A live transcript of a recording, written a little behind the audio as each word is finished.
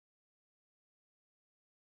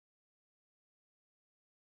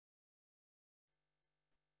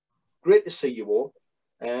great to see you all.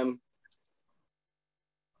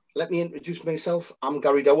 Let me introduce myself. I'm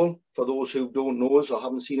Gary Dowell. For those who don't know us or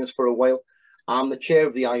haven't seen us for a while, I'm the chair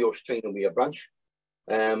of the IOSH Tyne branch.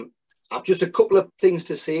 I've just a couple of things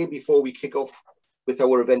to say before we kick off with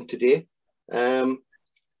our event today.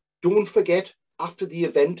 Don't forget, after the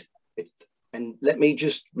event, and let me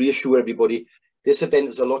just reassure everybody, this event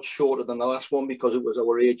is a lot shorter than the last one because it was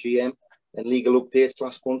our AGM and legal updates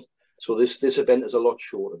last month. So this event is a lot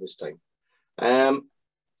shorter this time.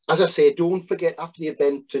 As I say, don't forget after the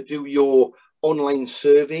event to do your online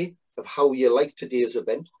survey of how you like today's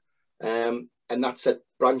event. And that's at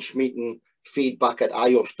branch meeting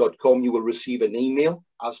feedback@iosh.com. You will receive an email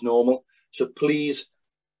as normal. So please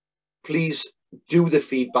do the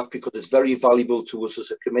feedback because it's very valuable to us as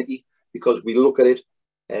a committee because we look at it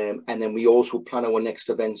and then we also plan our next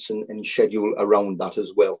events and schedule around that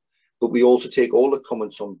as well. But we also take all the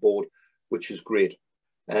comments on board, which is great.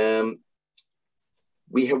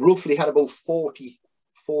 We have roughly had about 40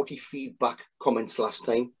 feedback comments last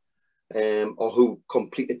time, or who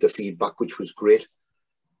completed the feedback, which was great.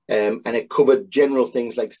 And it covered general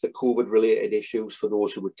things like the COVID-related issues for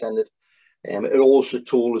those who attended. It also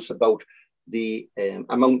told us about the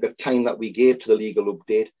amount of time that we gave to the legal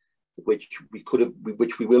update, which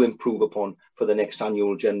we will improve upon for the next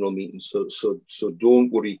annual general meeting. So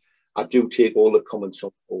don't worry, I do take all the comments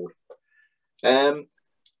on board.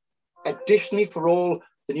 Additionally, for all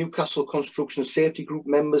the Newcastle Construction Safety Group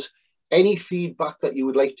members, any feedback that you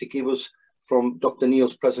would like to give us from Dr.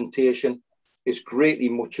 Neil's presentation is greatly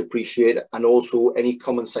much appreciated, and also any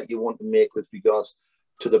comments that you want to make with regards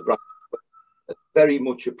to the branch, very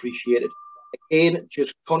much appreciated. Again,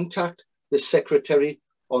 just contact the secretary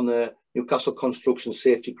on the Newcastle Construction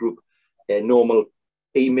Safety Group normal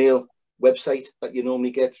email website that you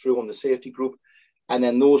normally get through on the safety group, and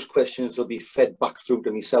then those questions will be fed back through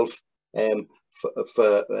to myself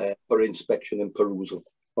for inspection and perusal.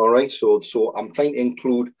 All right, so I'm trying to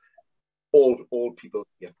include all people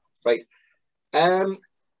here, right?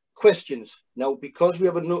 Questions. Now, because we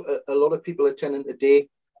have a lot of people attending today,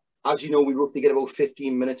 as you know, we roughly get about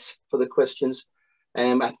 15 minutes for the questions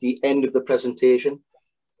at the end of the presentation.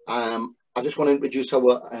 I just want to introduce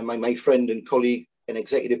my friend and colleague and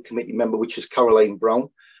executive committee member, which is Caroline Brown.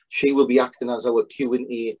 She will be acting as our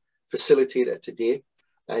Q&A facilitator today,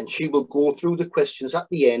 and she will go through the questions at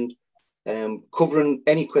the end, covering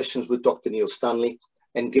any questions with Dr. Neil Stanley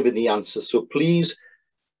and giving the answers. So please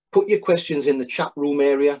put your questions in the chat room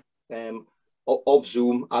area of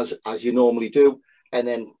Zoom as you normally do, and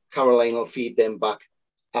then Caroline will feed them back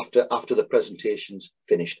after the presentation's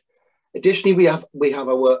finished. Additionally, we have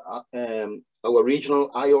our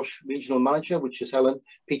regional IOSH regional manager, which is Helen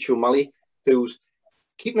Peach O'Malley, who's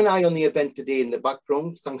keeping an eye on the event today in the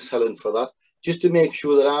background. Thanks, Helen, for that. Just to make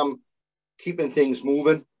sure that I'm keeping things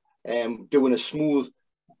moving, doing a smooth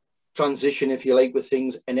transition, if you like, with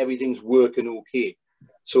things, and everything's working okay.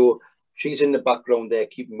 So she's in the background there,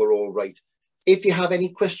 keeping we're all right. If you have any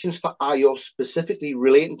questions for IOSH, specifically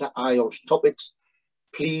relating to IOSH topics,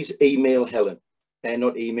 please email Helen, and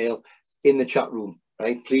not email, in the chat room,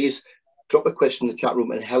 right? Please drop a question in the chat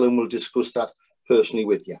room and Helen will discuss that personally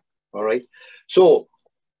with you, all right? So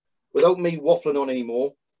without me waffling on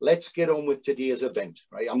anymore, let's get on with today's event,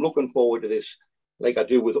 right? I'm looking forward to this like I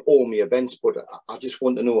do with all my events, but I just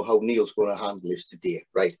want to know how Neil's going to handle this today,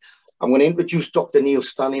 right? I'm going to introduce Dr. Neil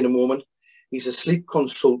Stanley in a moment. He's a sleep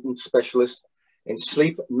consultant specialist in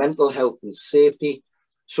sleep, mental health and safety.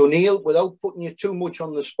 So Neil, without putting you too much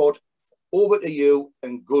on the spot, over to you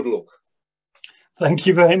and good luck. Thank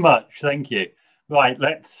you very much. Thank you. Right,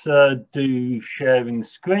 let's do sharing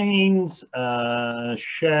screens,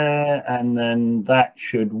 share, and then that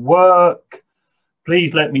should work.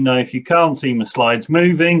 Please let me know if you can't see my slides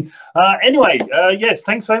moving. Anyway, yes,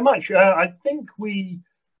 thanks very much. I think we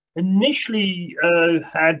initially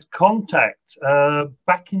had contact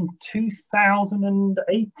back in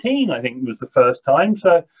 2018, I think was the first time.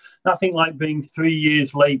 So nothing like being 3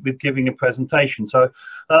 years late with giving a presentation. So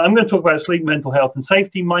I'm going to talk about sleep, mental health and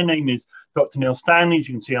safety. My name is Dr. Neil Stanley. As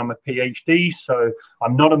you can see, I'm a PhD, so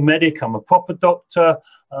I'm not a medic, I'm a proper doctor.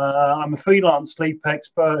 I'm a freelance sleep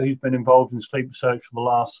expert who's been involved in sleep research for the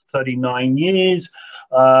last 39 years.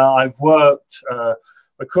 I've worked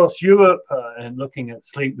across Europe and looking at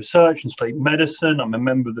sleep research and sleep medicine. I'm a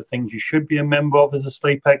member of the things you should be a member of as a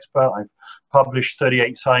sleep expert. I've published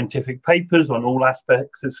 38 scientific papers on all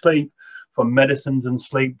aspects of sleep, from medicines and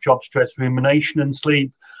sleep, job stress, rumination and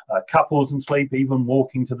sleep, couples and sleep, even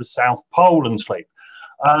walking to the South Pole and sleep.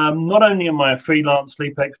 Not only am I a freelance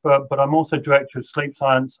sleep expert, but I'm also director of sleep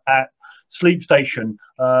science at Sleep Station,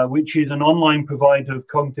 which is an online provider of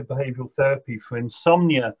cognitive behavioral therapy for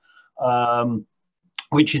insomnia,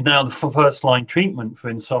 which is now the first line treatment for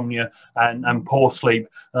insomnia and poor sleep,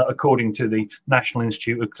 according to the National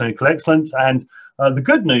Institute of Clinical Excellence. And the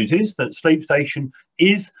good news is that Sleep Station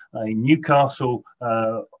is a Newcastle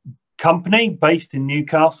company based in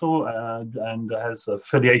Newcastle, and has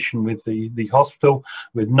affiliation with the hospital,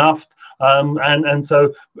 with NUFT. And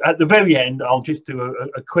so at the very end, I'll just do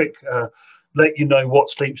a quick let you know what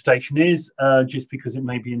Sleep Station is, just because it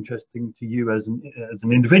may be interesting to you as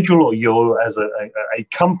an individual, or you're as a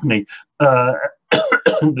company,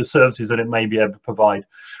 the services that it may be able to provide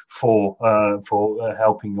for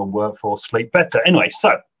helping your workforce sleep better. Anyway,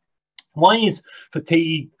 so why is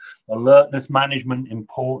fatigue, alertness management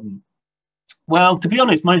important? Well, to be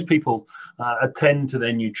honest, most people attend to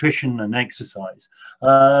their nutrition and exercise.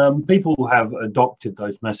 People have adopted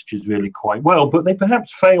those messages really quite well, but they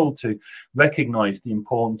perhaps fail to recognize the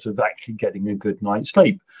importance of actually getting a good night's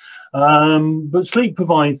sleep. But sleep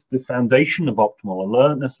provides the foundation of optimal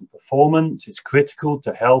alertness and performance. It's critical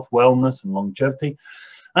to health, wellness, and longevity.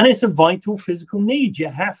 And it's a vital physical need. You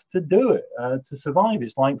have to do it to survive.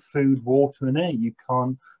 It's like food, water, and air. You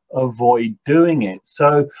can't avoid doing it.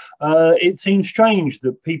 So it seems strange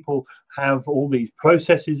that people have all these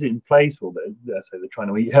processes in place, or they're trying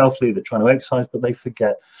to eat healthily, they're trying to exercise, but they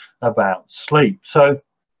forget about sleep. So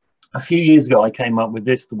a few years ago, I came up with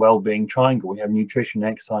this, the well-being triangle. We have nutrition,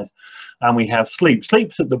 exercise, and we have sleep.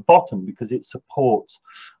 Sleep's at the bottom because it supports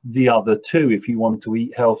the other two. If you want to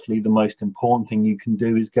eat healthily, the most important thing you can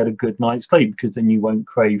do is get a good night's sleep, because then you won't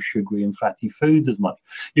crave sugary and fatty foods as much.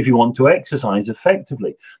 If you want to exercise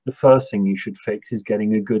effectively, the first thing you should fix is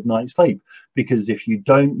getting a good night's sleep, because if you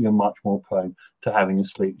don't, you're much more prone to having a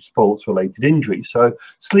sports-related injury. So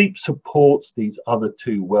sleep supports these other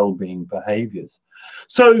two well-being behaviors.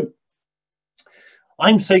 So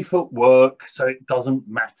I'm safe at work, so it doesn't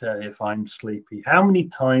matter if I'm sleepy. How many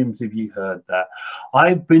times have you heard that?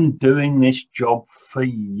 I've been doing this job for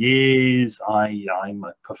years. I'm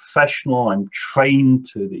a professional. I'm trained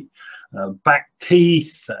to the back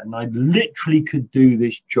teeth, and I literally could do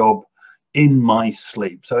this job in my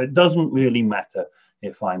sleep. So it doesn't really matter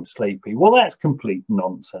if I'm sleepy. Well, that's complete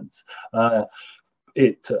nonsense.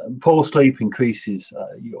 Poor sleep increases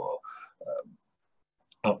your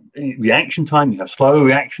reaction time. You have slower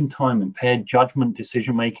reaction time, impaired judgment,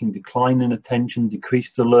 decision making, decline in attention,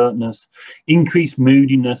 decreased alertness, increased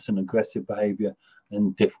moodiness and aggressive behavior,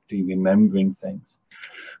 and difficulty remembering things.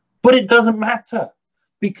 But it doesn't matter,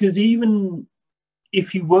 because even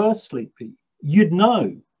if you were sleepy, you'd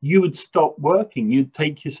know. You would stop working. You'd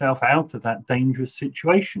take yourself out of that dangerous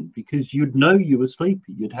situation, because you'd know you were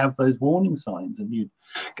sleepy. You'd have those warning signs, and you'd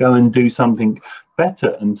go and do something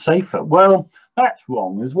better and safer. Well, that's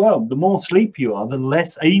wrong as well. The more sleepy you are, the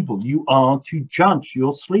less able you are to judge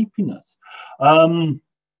your sleepiness.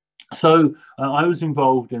 So I was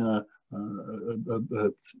involved in a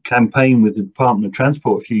campaign with the Department of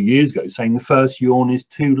Transport a few years ago, saying the first yawn is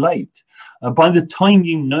too late. By the time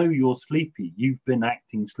you know you're sleepy, you've been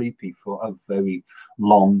acting sleepy for a very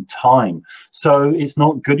long time. So it's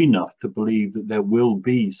not good enough to believe that there will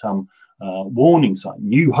be some warning sign.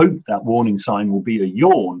 You hope that warning sign will be a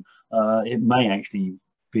yawn. It may actually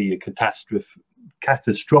be a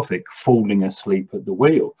catastrophic falling asleep at the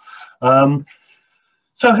wheel.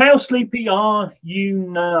 So how sleepy are you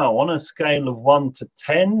now? On a scale of 1 to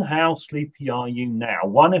 10, how sleepy are you now?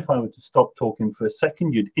 1, if I were to stop talking for a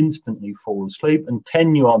second, you'd instantly fall asleep, and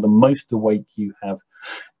 10, you are the most awake you have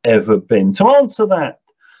ever been. To answer that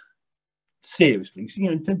seriously,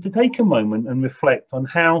 to take a moment and reflect on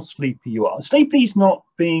how sleepy you are. Sleepy is not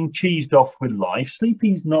being cheesed off with life.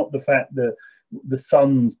 Sleepy is not the fact that the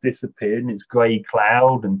sun's disappeared and it's grey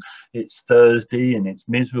cloud and it's Thursday and it's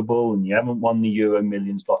miserable and you haven't won the Euro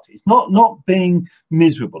Millions lottery. It's not being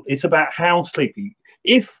miserable. It's about how sleepy.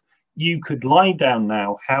 If you could lie down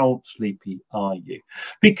now, how sleepy are you?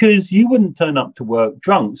 Because you wouldn't turn up to work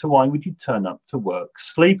drunk, so why would you turn up to work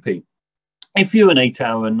sleepy? If you're an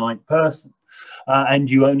 8-hour-a-night person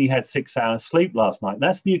and you only had 6 hours sleep last night,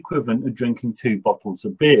 that's the equivalent of drinking 2 bottles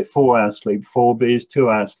of beer. 4 hours sleep, 4 beers, 2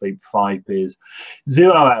 hours sleep, 5 beers,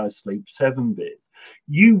 0 hours sleep, 7 beers.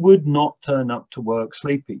 You would not turn up to work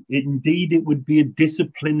sleepy. Indeed, it would be a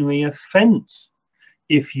disciplinary offence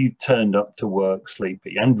if you turned up to work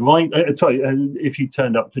sleepy, and if you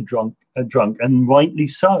turned up to drunk, and rightly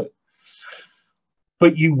so.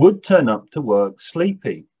 But you would turn up to work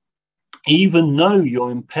sleepy, even though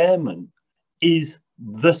your impairment is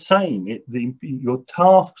the same. Your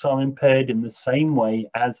tasks are impaired in the same way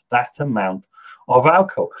as that amount of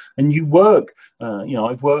alcohol. And you work, you know,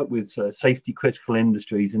 I've worked with safety critical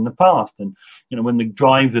industries in the past, and you know, when the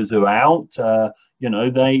drivers are out, you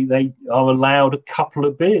know, they are allowed a couple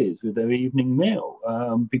of beers with their evening meal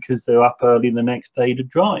because they're up early the next day to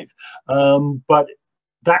drive. But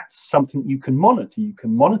that's something you can monitor. You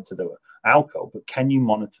can monitor the alcohol, but can you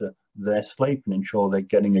monitor their sleep and ensure they're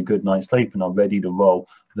getting a good night's sleep and are ready to roll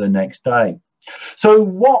the next day? So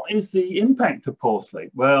what is the impact of poor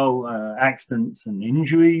sleep? Well, accidents and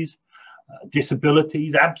injuries,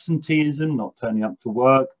 disabilities, absenteeism, not turning up to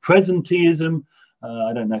work, presenteeism.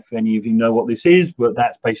 I don't know if any of you know what this is, but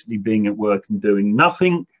that's basically being at work and doing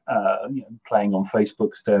nothing, you know, playing on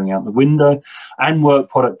Facebook, staring out the window, and work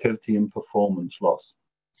productivity and performance loss.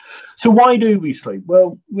 So why do we sleep?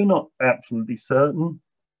 Well, we're not absolutely certain.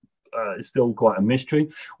 It's still quite a mystery.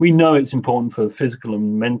 We know it's important for physical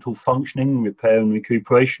and mental functioning, repair and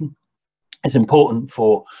recuperation. It's important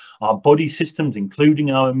for our body systems,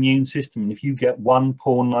 including our immune system. And if you get one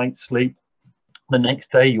poor night's sleep, the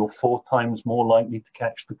next day you're 4 times more likely to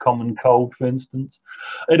catch the common cold, for instance.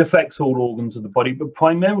 It affects all organs of the body, but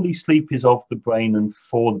primarily sleep is of the brain and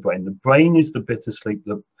for the brain. The brain is the bit of sleep,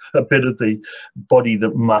 a bit of the body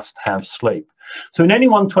that must have sleep. So in any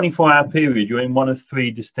one 24-hour period, you're in one of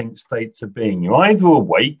 3 distinct states of being. You're either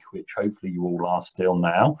awake, which hopefully you all are still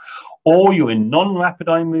now, or you're in non-rapid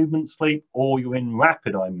eye movement sleep, or you're in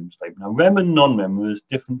rapid eye movement sleep. Now, REM and non-REM are as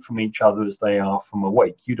different from each other as they are from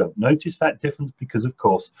awake. You don't notice that difference because, of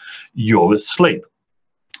course, you're asleep.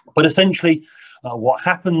 But essentially, what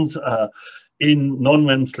happens in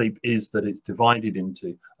non-REM sleep is that it's divided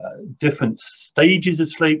into different stages of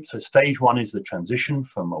sleep. So stage 1 is the transition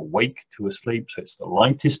from awake to asleep. So it's the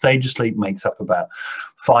lightest stage of sleep, makes up about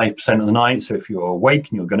 5% of the night. So if you're awake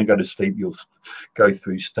and you're going to go to sleep, you'll go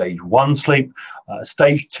through stage 1 sleep.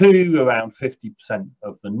 Stage 2, around 50%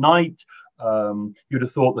 of the night. You'd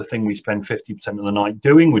have thought the thing we spend 50% of the night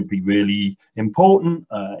doing would be really important.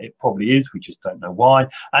 It probably is, we just don't know why.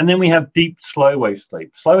 And then we have deep slow wave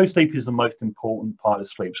sleep. Slow wave sleep is the most important part of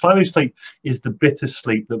sleep. Slow wave sleep is the bit of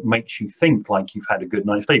sleep that makes you think like you've had a good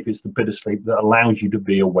night's sleep. It's the bit of sleep that allows you to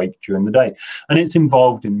be awake during the day. And it's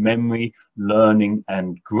involved in memory, learning,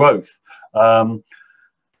 and growth.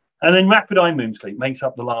 And then rapid eye movement sleep makes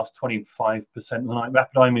up the last 25% of the night.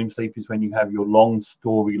 Rapid eye movement sleep is when you have your long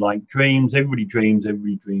story-like dreams. Everybody dreams 4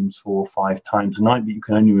 or 5 times a night, but you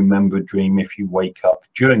can only remember a dream if you wake up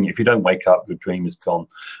during it. If you don't wake up, your dream is gone,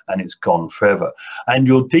 and it's gone forever. And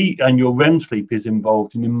your REM sleep is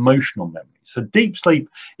involved in emotional memory. So deep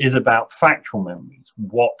sleep is about factual memories,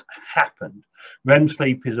 what happened. REM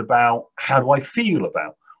sleep is about how do I feel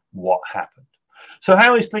about what happened. So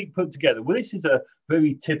how is sleep put together? Well, this is a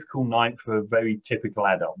very typical night for a very typical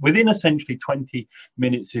adult. Within essentially 20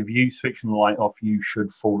 minutes of you switching the light off, you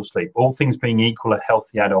should fall asleep. All things being equal, a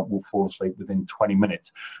healthy adult will fall asleep within 20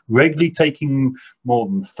 minutes. Regularly taking more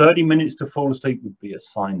than 30 minutes to fall asleep would be a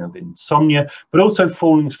sign of insomnia, but also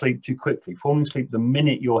falling asleep too quickly. Falling asleep the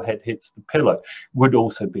minute your head hits the pillow would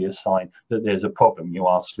also be a sign that there's a problem. You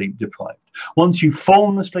are sleep deprived. Once you've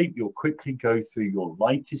fallen asleep, you'll quickly go through your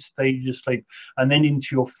lightest stage of sleep and then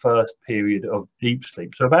into your first period of deep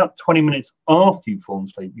sleep. So about 20 minutes after you've fallen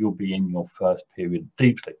asleep, you'll be in your first period of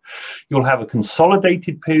deep sleep. You'll have a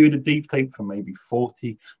consolidated period of deep sleep for maybe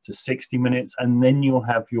 40 to 60 minutes, and then you'll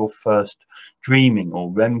have your first dreaming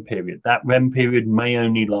or REM period. That REM period may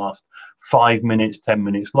only last 5 minutes, 10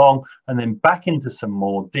 minutes long, and then back into some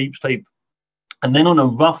more deep sleep. And then on a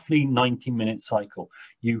roughly 90-minute cycle,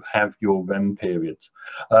 you have your REM periods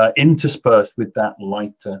interspersed with that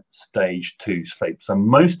lighter stage 2 sleep. So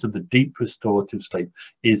most of the deep restorative sleep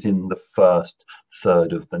is in the first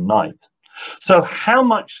third of the night. So how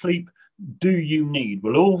much sleep do you need?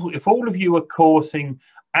 Well, if all of you are coursing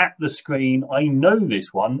at the screen, I know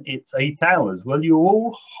this one, it's 8 hours. Well, you're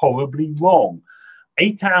all horribly wrong.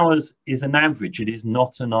 8 hours is an average. It is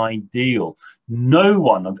not an ideal. No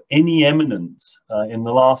one of any eminence in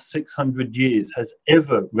the last 600 years has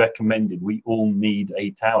ever recommended we all need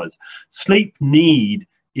 8 hours. Sleep need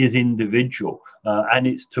is individual and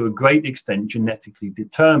it's to a great extent genetically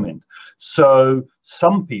determined. So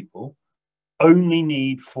some people only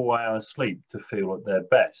need 4 hours sleep to feel at their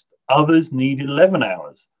best. Others need 11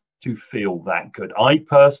 hours to feel that good. I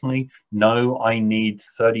personally know I need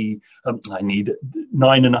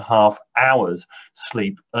 9.5 hours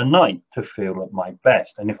sleep a night to feel at my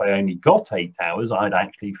best. And if I only got 8 hours, I'd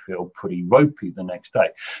actually feel pretty ropey the next day.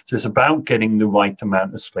 So it's about getting the right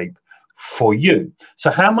amount of sleep for you.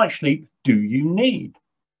 So how much sleep do you need?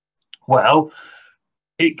 Well,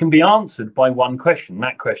 it can be answered by one question.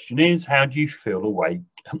 That question is, how do you feel awake?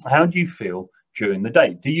 How do you feel during the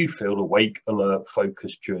day? Do you feel awake, alert,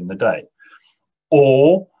 focused during the day?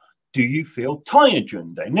 Or do you feel tired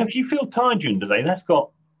during the day? Now, if you feel tired during the day, that's got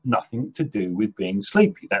nothing to do with being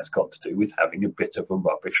sleepy. That's got to do with having a bit of a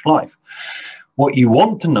rubbish life. What you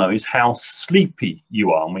want to know is how sleepy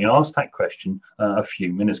you are. And we asked that question a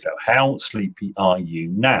few minutes ago. How sleepy are you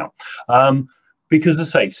now? Because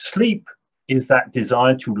as I say, sleep is that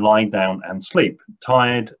desire to lie down and sleep.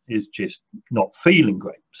 Tired is just not feeling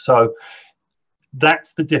great. So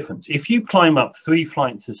that's the difference. If you climb up 3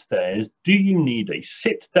 flights of stairs, do you need a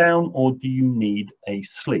sit down or do you need a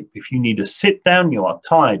sleep? If you need a sit down, you are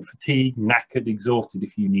tired, fatigued, knackered, exhausted.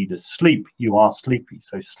 If you need a sleep, you are sleepy.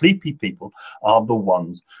 So sleepy people are the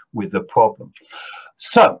ones with the problem.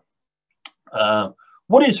 So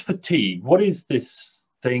what is fatigue? What is this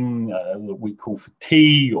thing that we call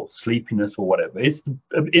fatigue or sleepiness or whatever? It's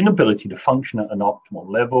the inability to function at an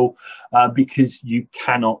optimal level because you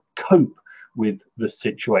cannot cope with the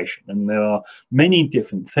situation. And there are many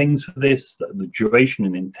different things for this: the duration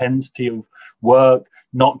and intensity of work,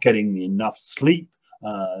 not getting enough sleep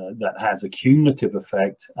that has a cumulative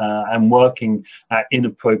effect, and working at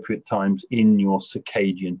inappropriate times in your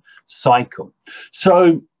circadian cycle.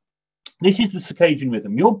 So this is the circadian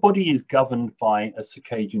rhythm. Your body is governed by a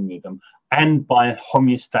circadian rhythm and by a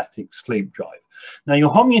homeostatic sleep drive. Now,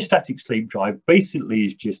 your homeostatic sleep drive basically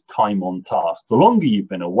is just time on task. The longer you've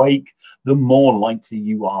been awake, the more likely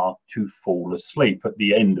you are to fall asleep at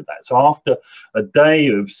the end of that. So after a day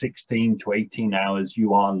of 16 to 18 hours,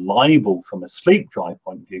 you are liable from a sleep drive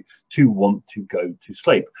point of view to want to go to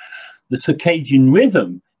sleep. The circadian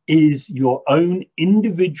rhythm is your own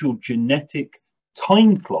individual genetic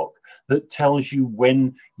time clock that tells you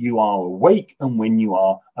when you are awake and when you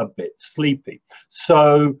are a bit sleepy.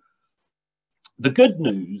 So the good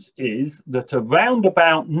news is that around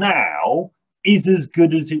about now is as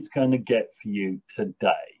good as it's going to get for you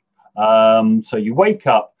today. So you wake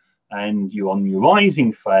up and you're on your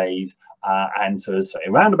rising phase, and so as I say,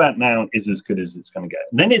 around about now is as good as it's going to get.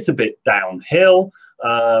 And then it's a bit downhill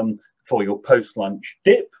for your post-lunch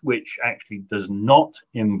dip, which actually does not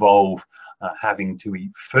involve having to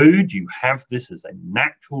eat food. You have this as a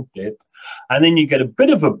natural dip, and then you get a bit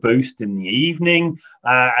of a boost in the evening,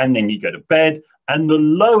 and then you go to bed. And the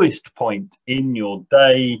lowest point in your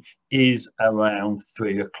day is around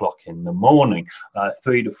 3 o'clock in the morning.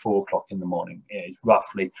 3 to 4 o'clock in the morning is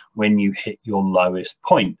roughly when you hit your lowest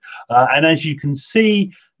point. And as you can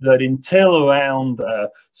see, that until around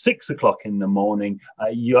 6 o'clock in the morning,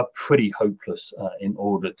 you're pretty hopeless in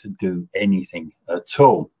order to do anything at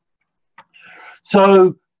all.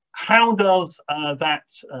 So how does that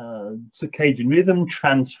circadian rhythm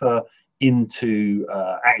transfer into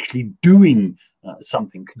actually doing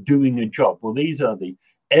something, doing a job? Well, these are the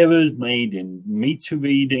errors made in meter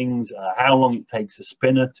readings, how long it takes a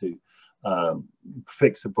spinner to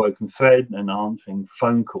fix a broken thread, and answering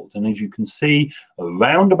phone calls. And as you can see,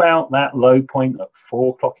 around about that low point at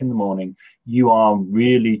 4 o'clock in the morning, you are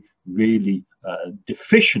really, really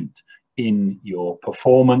deficient in your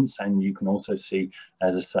performance. And you can also see,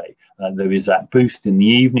 as I say, there is that boost in the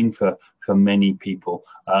evening for many people.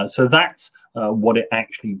 So that's what it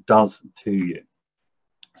actually does to you.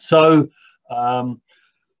 So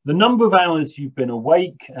the number of hours you've been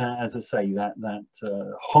awake, as I say, that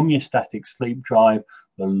homeostatic sleep drive,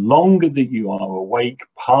 the longer that you are awake,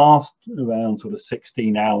 past around sort of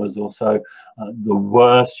 16 hours or so, the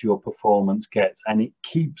worse your performance gets. And it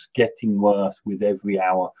keeps getting worse with every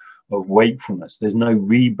hour of wakefulness. There's no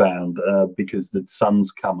rebound because the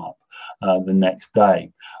sun's come up the next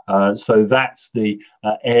day. So that's the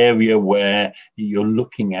area where you're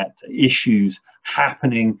looking at issues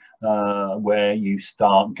happening where you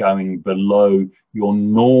start going below your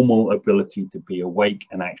normal ability to be awake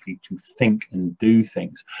and actually to think and do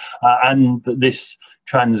things. And this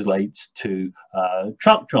translates to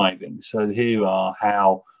truck driving. So here are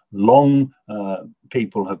how long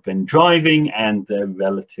people have been driving and their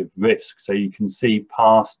relative risk. So you can see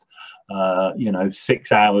past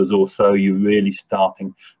 6 hours or so, you're really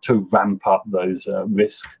starting to ramp up those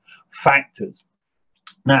risk factors.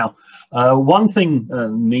 Now, one thing I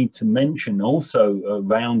need to mention also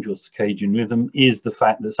around your circadian rhythm is the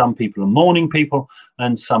fact that some people are morning people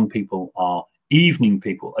and some people are evening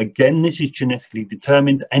people. Again, this is genetically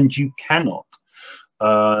determined, and you cannot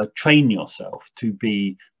train yourself to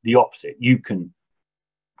be the opposite. You can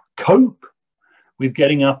cope with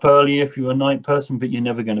getting up early if you're a night person, but you're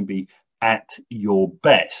never going to be at your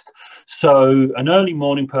best. So an early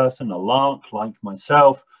morning person, a lark like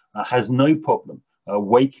myself, has no problem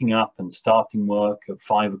waking up and starting work at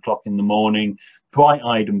 5 o'clock in the morning,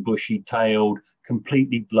 bright-eyed and bushy-tailed,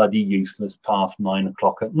 completely bloody useless past 9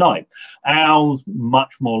 o'clock at night. Owls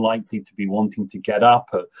much more likely to be wanting to get up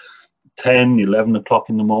at 10, 11 o'clock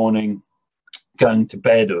in the morning, going to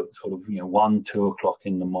bed at sort of 1, 2 o'clock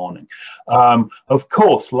in the morning. Of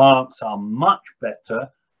course, larks are much better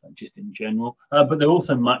just in general, but they're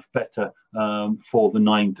also much better for the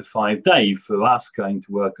 9 to 5 day. For us, going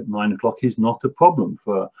to work at 9 o'clock is not a problem.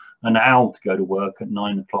 For an owl to go to work at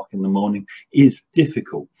 9 o'clock in the morning is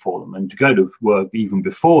difficult for them, and to go to work even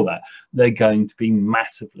before that, they're going to be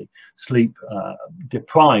massively sleep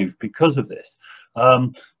deprived because of this.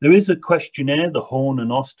 There is a questionnaire, the Horn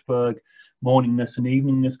and Ostberg morningness and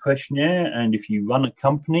eveningness questionnaire, and if you run a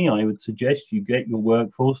company, I would suggest you get your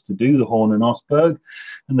workforce to do the Horn and Ostberg,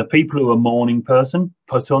 and the people who are morning person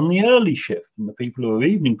put on the early shift, and the people who are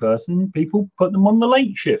evening person, people put them on the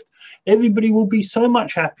late shift. Everybody will be so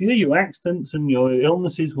much happier. Your accidents and your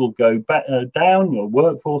illnesses will go back down, your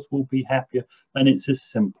workforce will be happier, and it's as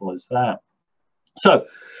simple as that. So,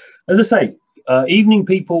 as I say, evening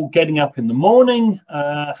people getting up in the morning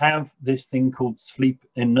have this thing called sleep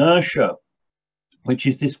inertia, which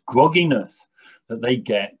is this grogginess that they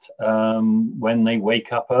get when they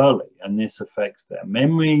wake up early, and this affects their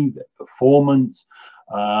memory, their performance,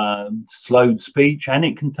 slowed speech, and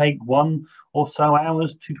it can take 1 or so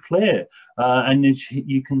hours to clear. And as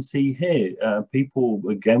you can see here, people,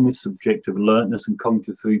 again, with subjective alertness and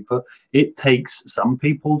cognitive throughput, it takes some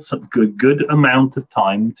people some good amount of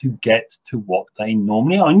time to get to what they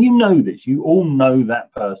normally are. And you know this, you all know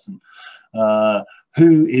that person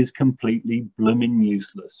who is completely blooming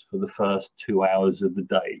useless for the first 2 hours of the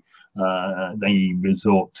day. They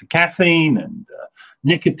resort to caffeine and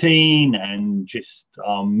nicotine and just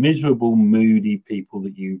are miserable, moody people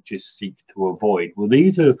that you just seek to avoid. Well,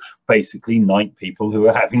 these are basically night people who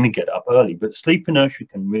are having to get up early, but sleep inertia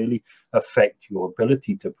can really affect your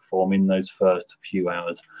ability to perform in those first few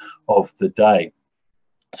hours of the day.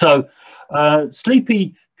 So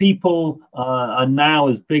sleepy people are now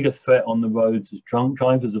as big a threat on the roads as drunk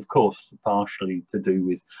drivers, of course, partially to do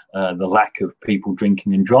with the lack of people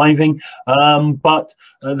drinking and driving, but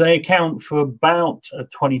they account for about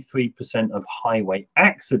 23% of highway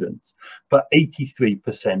accidents, but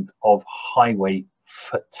 83% of highway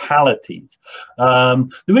fatalities. The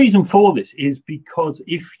reason for this is because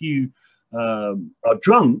if you are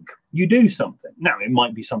drunk, you do something. Now, it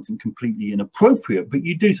might be something completely inappropriate, but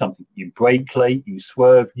you do something. You brake late, you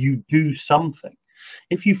swerve, you do something.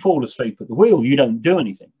 If you fall asleep at the wheel, you don't do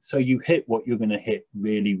anything. So you hit what you're going to hit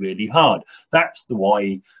really, really hard. That's the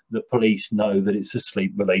way the police know that it's a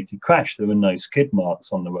sleep-related crash. There are no skid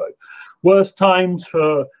marks on the road. Worst times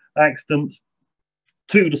for accidents,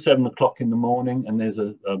 2 to 7 o'clock in the morning, and there's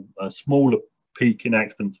a smaller peak in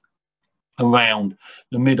accidents around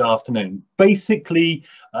the mid-afternoon. Basically,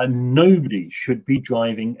 nobody should be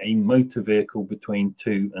driving a motor vehicle between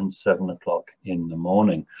 2 and 7 o'clock in the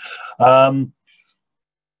morning. And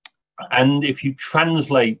if you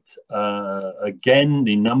translate, again,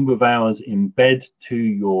 the number of hours in bed to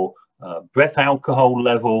your breath alcohol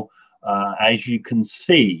level, as you can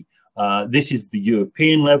see, this is the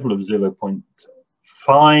European level of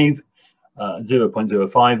 0.5,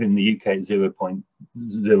 0.05, in the UK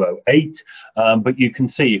 0.08, but you can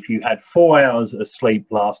see if you had 4 hours of sleep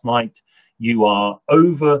last night, you are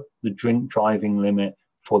over the drink driving limit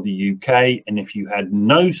for the UK, and if you had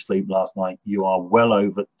no sleep last night, you are well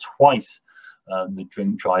over twice the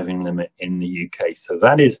drink driving limit in the UK. So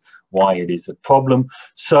that is why it is a problem.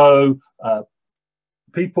 So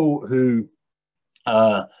people who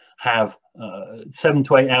have 7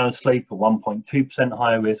 to 8 hours sleep are 1.2%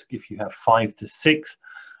 higher risk. If you have 5 to 6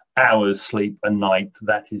 hours sleep a night,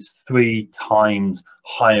 that is 3 times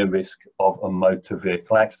higher risk of a motor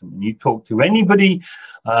vehicle accident. When you talk to anybody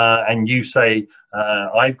and you say,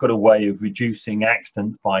 I've got a way of reducing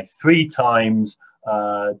accidents by 3 times,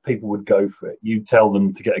 people would go for it. You tell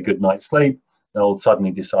them to get a good night's sleep, they'll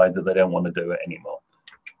suddenly decide that they don't want to do it anymore.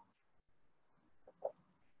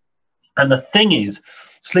 And the thing is,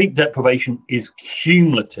 sleep deprivation is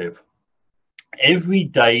cumulative. Every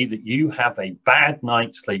day that you have a bad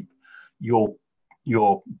night's sleep, your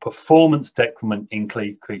performance decrement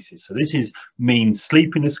increases. So this means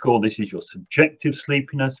sleepiness score. This is your subjective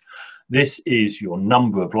sleepiness. This is your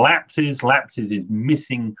number of lapses. Lapses is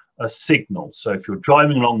missing a signal. So if you're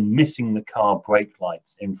driving along, missing the car brake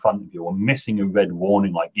lights in front of you, or missing a red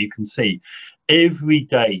warning light, you can see every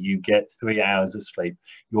day you get 3 hours of sleep,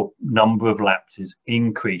 your number of lapses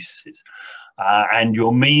increases. And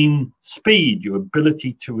your mean speed, your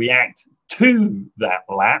ability to react to that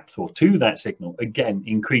lapse or to that signal, again,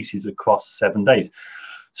 increases across 7 days.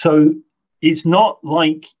 So it's not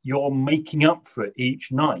like you're making up for it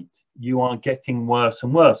each night. You are getting worse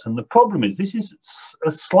and worse. And the problem is, this is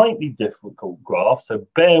a slightly difficult graph, so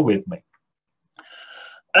bear with me.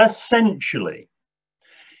 Essentially,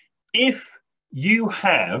 if you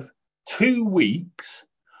have 2 weeks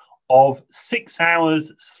of 6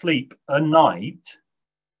 hours sleep a night,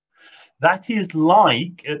 that is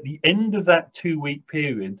like at the end of that 2-week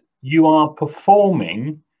period, you are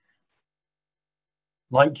performing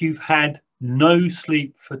like you've had no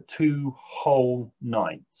sleep for 2 whole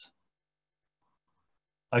nights.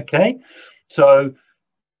 Okay, so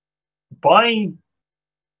by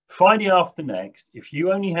Friday after next, if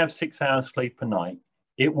you only have 6 hours sleep a night,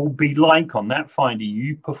 it will be like on that Friday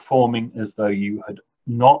you performing as though you had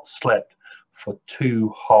not slept for 2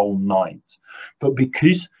 whole nights. But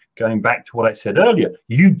because, going back to what I said earlier,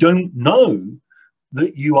 you don't know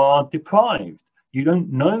that you are deprived. You don't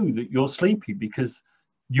know that you're sleepy because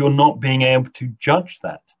you're not being able to judge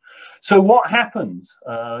that. So what happens?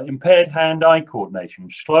 Impaired hand-eye coordination,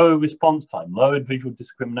 slower response time, lowered visual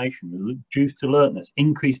discrimination, reduced alertness,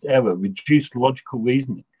 increased error, reduced logical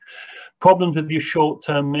reasoning, problems with your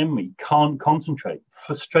short-term memory, can't concentrate,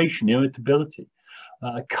 frustration, irritability,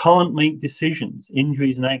 can't make decisions,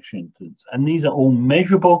 injuries and accidents. And these are all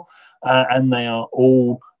measurable and they are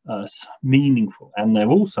all meaningful, and they're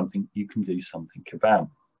all something you can do something about.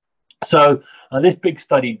 So this big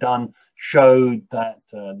study done showed that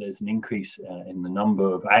there's an increase in the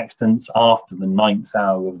number of accidents after the 9th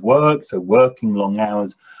hour of work. So working long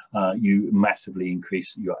hours, you massively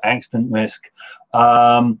increase your accident risk.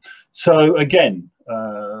 So again,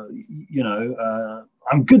 you know,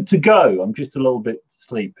 I'm good to go, I'm just a little bit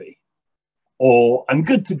sleepy. Or I'm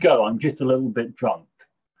good to go, I'm just a little bit drunk.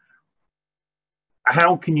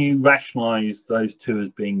 How can you rationalize those two as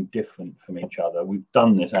being different from each other? We've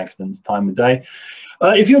done this accidents time of day.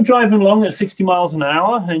 If you're driving along at 60 miles an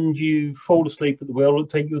hour and you fall asleep at the wheel, it'll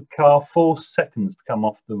take your car 4 seconds to come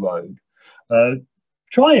off the road.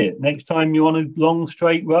 Try it next time you're on a long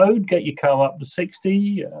straight road. Get your car up to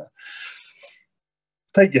 60.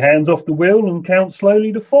 Take your hands off the wheel and count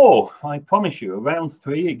slowly to 4. I promise you, around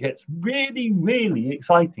 3 it gets really, really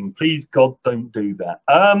exciting. Please God, don't do that.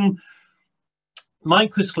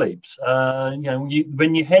 Microsleeps, you know,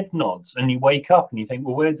 when your head nods and you wake up and you think,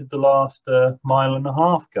 well, where did the last mile and a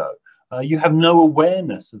half go? You have no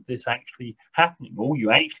awareness of this actually happening. All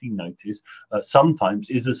you actually notice sometimes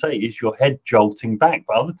is, as I say, is your head jolting back,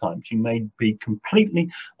 but other times you may be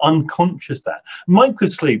completely unconscious that.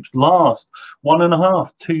 Microsleeps last 1.5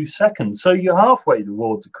 to 2 seconds, so you're halfway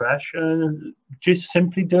towards a crash just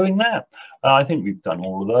simply doing that. I think we've done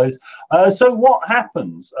all of those. So what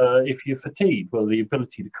happens if you're fatigued? Well, the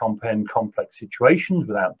ability to comprehend complex situations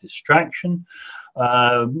without distraction,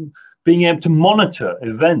 being able to monitor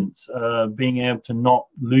events, being able to not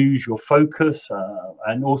lose your focus,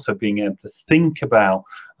 and also being able to think about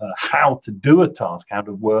how to do a task, how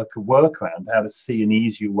to work a workaround, how to see an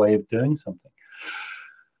easier way of doing something.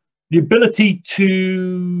 The ability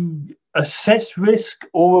to assess risk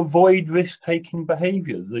or avoid risk-taking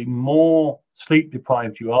behavior. The more sleep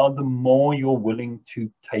deprived you are, the more you're willing to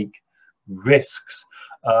take risks.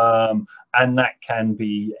 And that can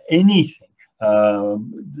be anything.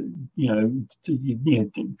 You know,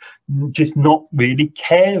 just not really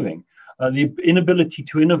caring. The inability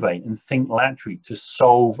to innovate and think laterally to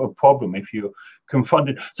solve a problem if you're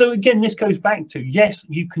confronted. So again, this goes back to, yes,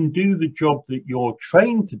 you can do the job that you're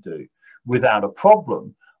trained to do without a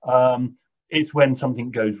problem. It's when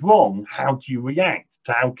something goes wrong, how do you react?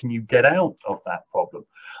 How can you get out of that problem?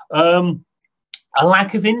 A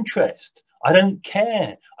lack of interest. I don't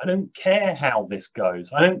care. I don't care how this goes.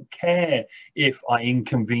 I don't care if I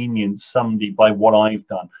inconvenience somebody by what I've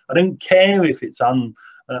done. I don't care if it's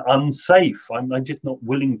unsafe. I'm just not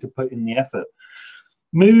willing to put in the effort.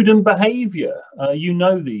 Mood and behavior. You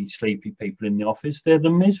know, the sleepy people in the office, they're the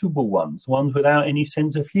miserable ones without any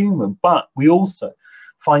sense of humor. But we also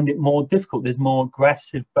find it more difficult. There's more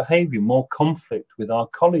aggressive behavior, more conflict with our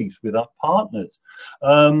colleagues, with our partners.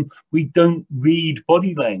 We don't read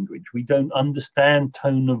body language. We don't understand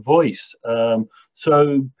tone of voice.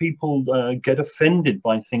 So people get offended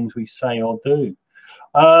by things we say or do.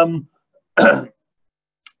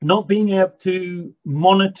 Not being able to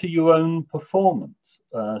monitor your own performance.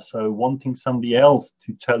 So wanting somebody else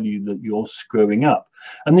to tell you that you're screwing up.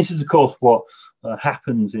 And this is, of course, what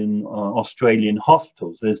happens in Australian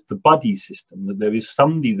hospitals. There's the buddy system, that there is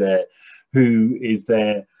somebody there who is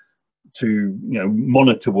there to, you know,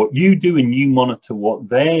 monitor what you do and you monitor what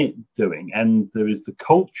they're doing. And there is the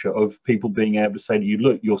culture of people being able to say to you,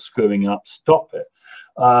 look, you're screwing up, stop it.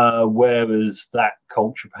 whereas that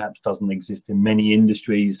culture perhaps doesn't exist in many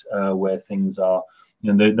industries where things are,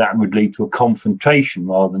 you know, that would lead to a confrontation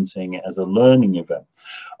rather than seeing it as a learning event.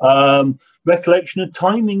 Recollection of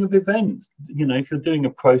timing of events. You know, if you're doing a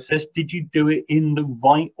process, did you do it in the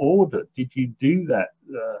right order? Did you do that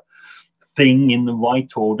thing in the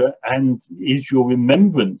right order? And is your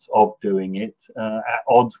remembrance of doing it at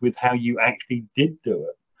odds with how you actually did do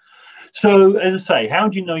it? So, as I say, how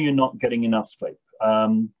do you know you're not getting enough sleep?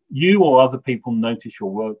 You or other people notice your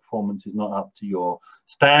work performance is not up to your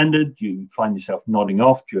standard. You find yourself nodding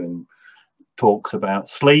off during talks about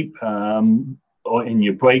sleep, or in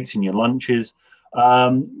your breaks, in your lunches.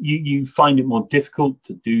 You find it more difficult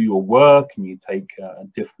to do your work, and you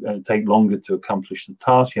take longer to accomplish the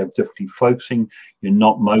task. You have difficulty focusing. You're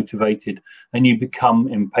not motivated, and you become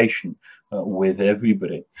impatient with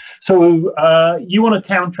everybody. So you want to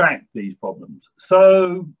counteract these problems.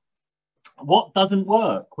 So what doesn't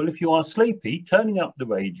work? Well, if you are sleepy, turning up the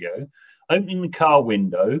radio, opening the car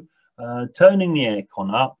window, turning the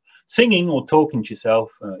aircon up, singing or talking to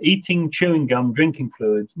yourself, eating, chewing gum, drinking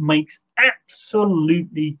fluids makes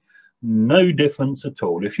absolutely no difference at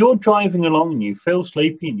all. If you're driving along and you feel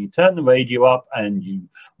sleepy and you turn the radio up and you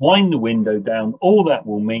wind the window down, all that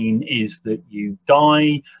will mean is that you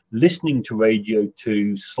die listening to Radio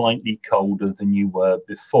 2 slightly colder than you were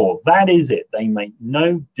before. That is it. They make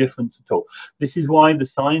no difference at all. This is why the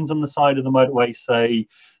signs on the side of the motorway say,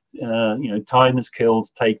 you know, time has killed,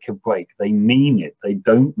 take a break. They mean it. They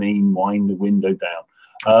don't mean wind the window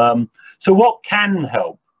down. So what can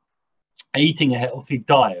help? Eating a healthy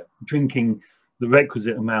diet, drinking the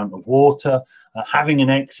requisite amount of water, having an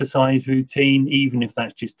exercise routine, even if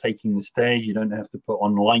that's just taking the stairs. You don't have to put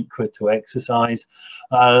on lycra to exercise.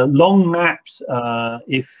 Long naps,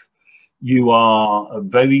 if you are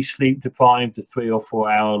very sleep deprived, a 3 or 4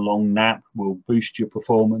 hour long nap will boost your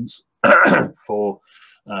performance for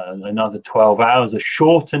another 12 hours. A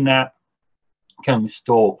shorter nap can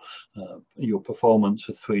restore your performance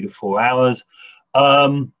for 3 to 4 hours.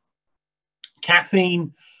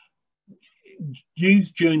 Caffeine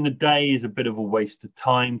used during the day is a bit of a waste of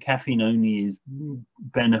time. Caffeine only is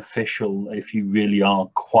beneficial if you really are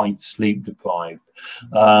quite sleep deprived,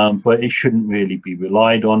 but it shouldn't really be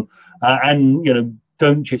relied on. And, you know,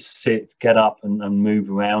 don't just sit, get up and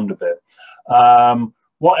move around a bit.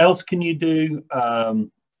 What else can you do?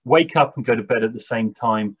 Wake up and go to bed at the same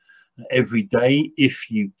time every day if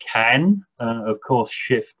you can. Of course,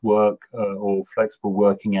 shift work or flexible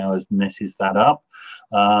working hours messes that up,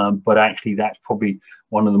 but actually that's probably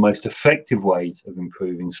one of the most effective ways of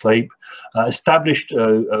improving sleep. Established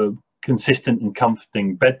a consistent and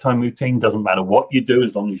comforting bedtime routine. Doesn't matter what you do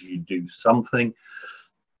as long as you do something.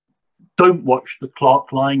 Don't watch the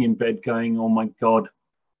clock lying in bed going, oh my God,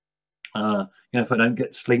 you know, if I don't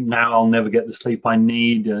get sleep now, I'll never get the sleep I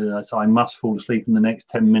need. So I must fall asleep in the next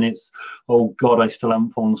 10 minutes. Oh God, I still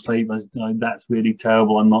haven't fallen asleep. That's really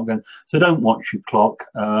terrible. I'm not going. So don't watch your clock.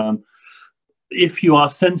 If you are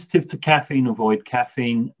sensitive to caffeine, avoid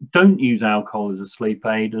caffeine. Don't use alcohol as a sleep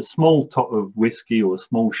aid. A small tot of whiskey or a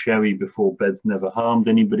small sherry before bed's never harmed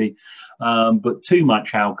anybody. But too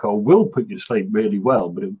much alcohol will put you to sleep really well,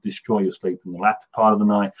 but it will destroy your sleep in the latter part of the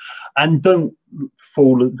night. And don't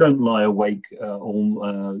lie awake,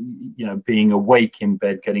 you know, being awake in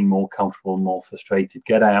bed, getting more comfortable, more frustrated.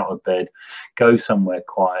 Get out of bed, go somewhere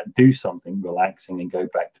quiet, do something relaxing, and go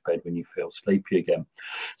back to bed when you feel sleepy again.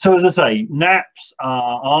 So as I say, naps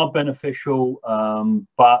are beneficial,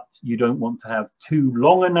 but you don't want to have too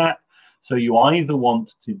long a nap. So you either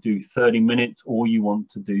want to do 30 minutes or you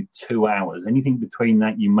want to do 2 hours. Anything between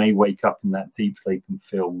that, you may wake up in that deep sleep and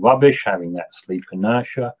feel rubbish, having that sleep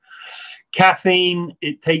inertia. Caffeine,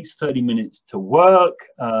 it takes 30 minutes to work.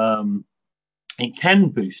 It can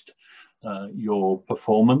boost your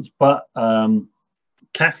performance, but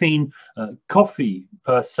caffeine, coffee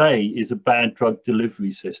per se is a bad drug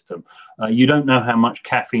delivery system. You don't know how much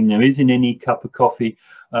caffeine there is in any cup of coffee.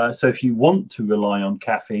 So if you want to rely on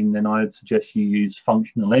caffeine, then I would suggest you use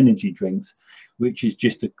functional energy drinks, which is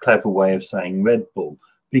just a clever way of saying Red Bull,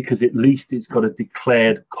 because at least it's got a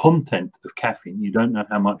declared content of caffeine. You don't know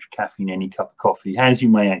how much caffeine any cup of coffee has. You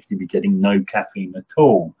may actually be getting no caffeine at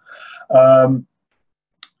all.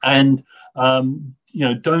 You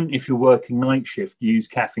know, don't, if you're working night shift, use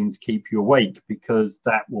caffeine to keep you awake, because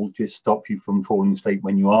that will just stop you from falling asleep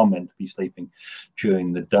when you are meant to be sleeping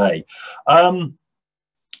during the day.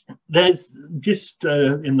 There's just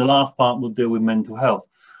in the last part, we'll deal with mental health.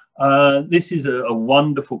 This is a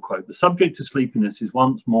wonderful quote. The subject of sleepiness is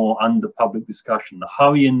once more under public discussion. The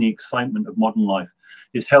hurry and the excitement of modern life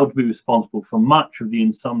is held to be responsible for much of the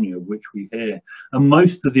insomnia of which we hear. And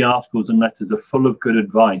most of the articles and letters are full of good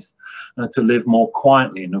advice to live more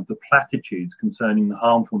quietly, and of the platitudes concerning the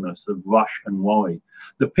harmfulness of rush and worry.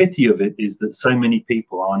 The pity of it is that so many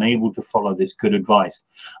people are unable to follow this good advice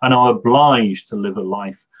and are obliged to live a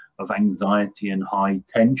life of anxiety and high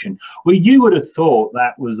tension. Well, you would have thought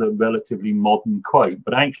that was a relatively modern quote,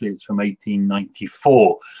 but actually it's from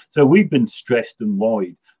 1894. So we've been stressed and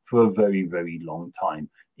worried for a very, very long time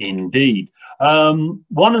indeed.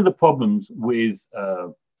 One of the problems with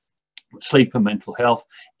sleep and mental health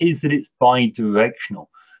is that it's bi-directional.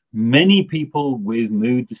 Many people with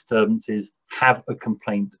mood disturbances have a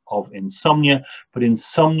complaint of insomnia, but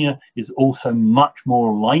insomnia is also much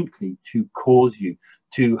more likely to cause you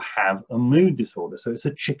to have a mood disorder. So it's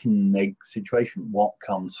a chicken and egg situation. What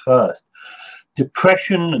comes first?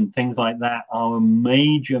 Depression and things like that are a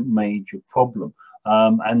major, major problem.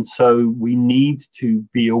 And so we need to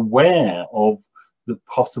be aware of the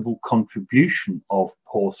possible contribution of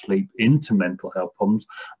poor sleep into mental health problems,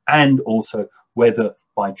 and also whether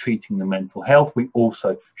by treating the mental health, we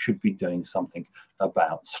also should be doing something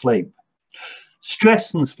about sleep.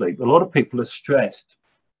 Stress and sleep. A lot of people are stressed.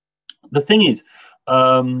 The thing is,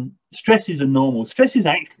 stress is a normal, stress is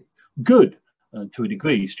actually good to a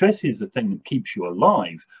degree. Stress is the thing that keeps you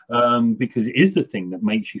alive, because it is the thing that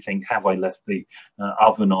makes you think, have I left the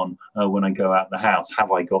oven on when I go out the house?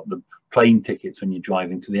 Have I got the plane tickets when you're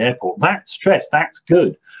driving to the airport? That's stress, that's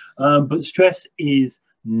good. But stress is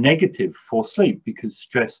negative for sleep, because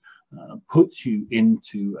stress puts you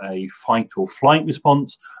into a fight or flight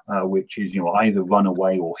response, which is, either run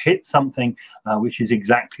away or hit something, which is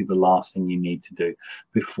exactly the last thing you need to do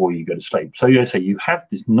before you go to sleep. So you have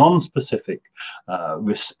this non-specific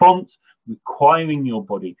response requiring your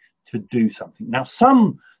body to do something. Now,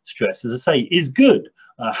 some stress, as I say, is good.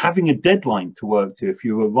 Having a deadline to work to, if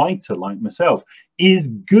you're a writer like myself, is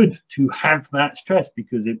good to have that stress,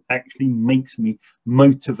 because it actually makes me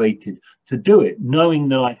motivated to do it. Knowing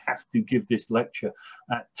that I have to give this lecture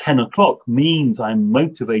at 10 o'clock means I'm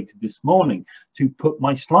motivated this morning to put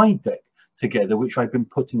my slide deck together, which I've been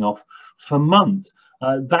putting off for months.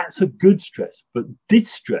 That's a good stress, but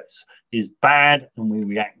this stress is bad and we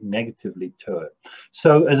react negatively to it.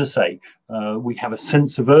 So as I say, we have a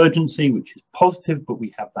sense of urgency, which is positive, but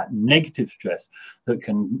we have that negative stress that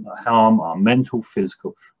can harm our mental,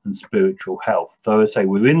 physical and spiritual health. So as I say,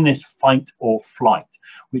 we're in this fight or flight,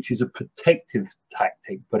 which is a protective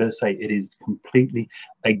tactic, but as I say, it is completely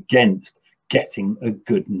against getting a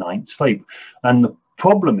good night's sleep. And the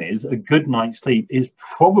problem is, a good night's sleep is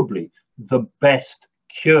probably the best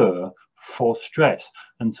cure for stress.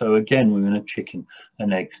 And so again, we're in a chicken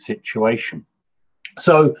and egg situation.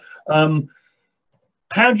 So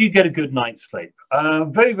how do you get a good night's sleep?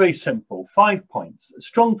 Very, very simple. 5 points.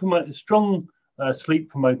 Strong sleep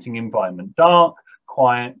promoting environment. Dark,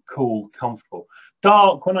 quiet, cool, comfortable.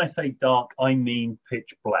 Dark, when I say dark, I mean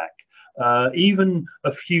pitch black. Even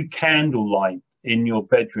a few candlelight in your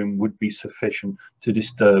bedroom would be sufficient to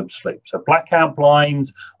disturb sleep. So blackout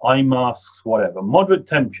blinds, eye masks, whatever. Moderate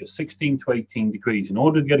temperature, 16 to 18 degrees. In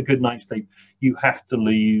order to get a good night's sleep, you have to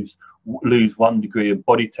lose 1 degree of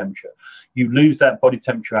body temperature. You lose that body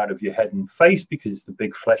temperature out of your head and face because it's the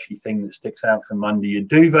big fleshy thing that sticks out from under your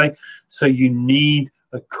duvet. So you need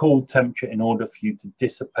a cool temperature in order for you to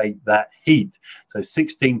dissipate that heat. So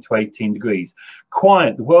 16 to 18 degrees.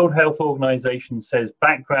 Quiet. The World Health Organization says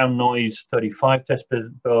background noise 35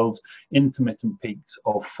 decibels, intermittent peaks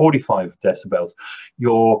of 45 decibels.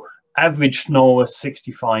 Your average snorer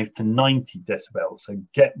 65 to 90 decibels. So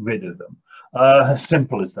get rid of them.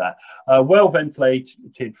 Simple as that. Well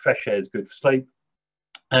ventilated, fresh air is good for sleep.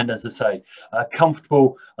 And as I say,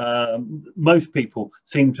 comfortable. Most people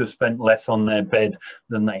seem to have spent less on their bed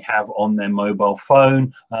than they have on their mobile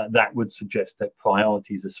phone. That would suggest their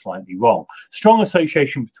priorities are slightly wrong. Strong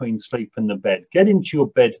association between sleep and the bed. Get into your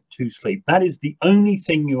bed to sleep. That is the only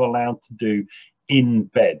thing you're allowed to do in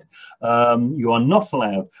bed. You are not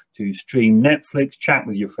allowed to stream Netflix, chat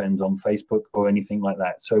with your friends on Facebook or anything like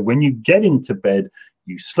that. So when you get into bed,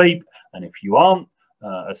 you sleep. And if you aren't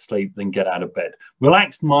asleep, then get out of bed.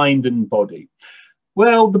 Relaxed mind and body.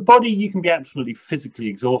 Well, the body, you can be absolutely physically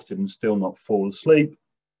exhausted and still not fall asleep.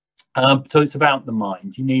 So it's about the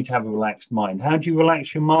mind. You need to have a relaxed mind. How do you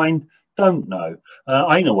relax your mind? Don't know.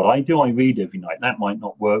 I know what I do. I read every night. That might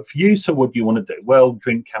not work for you. So what do you want to do? Well,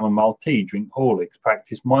 drink chamomile tea, drink Horlicks,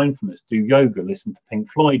 practice mindfulness, do yoga, listen to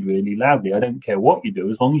Pink Floyd really loudly. I don't care what you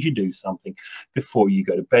do, as long as you do something before you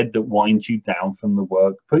go to bed that winds you down from the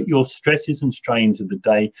work. Put your stresses and strains of the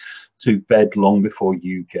day to bed long before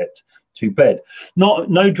you get to bed.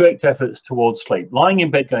 No direct efforts towards sleep. Lying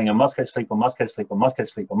in bed going, I must get sleep, I must get sleep, I must get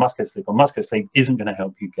sleep, I must get sleep, I must get sleep, isn't going to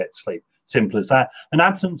help you get sleep. Simple as that. An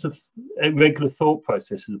absence of regular thought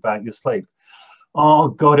processes about your sleep. Oh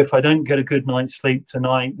God, if I don't get a good night's sleep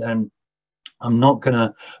tonight, then I'm not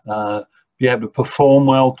going to be able to perform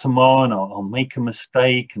well tomorrow, and I'll make a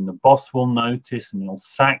mistake, and the boss will notice and he'll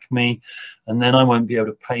sack me, and then I won't be able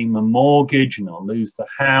to pay my mortgage, and I'll lose the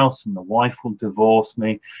house, and the wife will divorce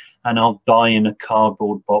me, and I'll die in a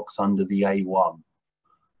cardboard box under the A1.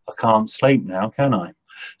 I can't sleep now, can I?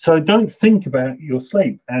 So don't think about your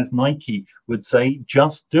sleep. As Nike would say,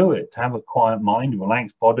 just do it. Have a quiet mind, a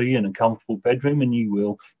relaxed body, and a comfortable bedroom, and you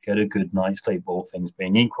will get a good night's sleep, all things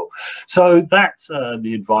being equal. So that's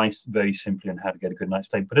the advice, very simply, on how to get a good night's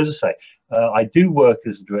sleep. But as I say, I do work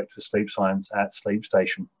as a director of sleep science at Sleep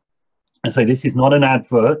Station. And so this is not an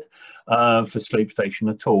advert for Sleep Station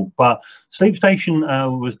at all, but Sleep Station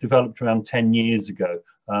was developed around 10 years ago.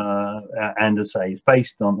 And as I say, it's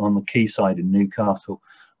based on the quayside in Newcastle.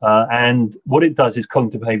 And what it does is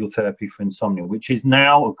cognitive behavioural therapy for insomnia, which is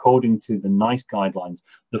now, according to the NICE guidelines,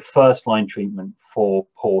 the first line treatment for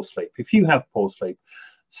poor sleep. If you have poor sleep,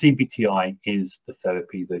 CBTI is the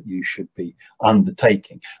therapy that you should be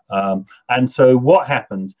undertaking. And so what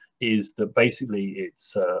happens is that basically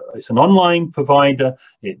it's an online provider,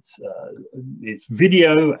 it's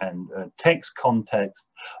video and text context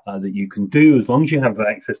that you can do. As long as you have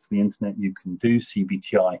access to the internet, you can do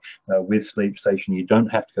CBTI with Sleep Station. You don't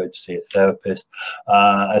have to go to see a therapist. As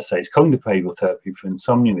I say, it's cognitive behavioural therapy for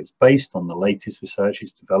insomnia. It's based on the latest research.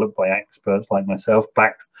 It's developed by experts like myself,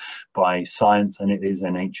 backed by science, and it is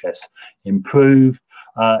NHS improved.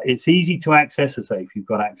 It's easy to access. As I say, if you've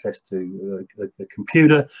got access to a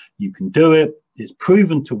computer, you can do it. It's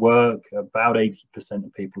proven to work. About 80%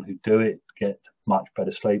 of people who do it get much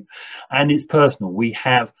better sleep, and it's personal. We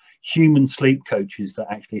have human sleep coaches that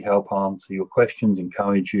actually help answer your questions,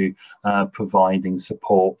 encourage you, providing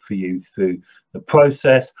support for you through the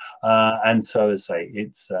process. And so, as I say,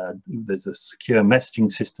 it's there's a secure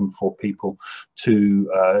messaging system for people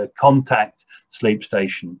to contact Sleep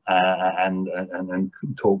Station and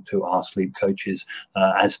talk to our sleep coaches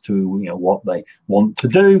as to what they want to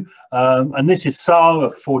do. And this is Sarah,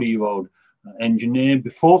 a 40-year-old engineer.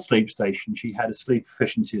 Before Sleep Station, she had a sleep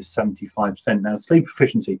efficiency of 75%. Now, sleep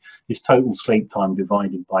efficiency is total sleep time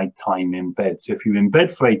divided by time in bed. So if you're in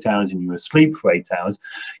bed for 8 hours and you're asleep for 8 hours,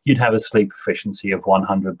 you'd have a sleep efficiency of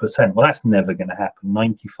 100%. Well, that's never going to happen.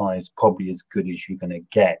 95 is probably as good as you're going to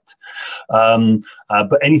get.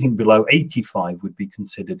 But anything below 85 would be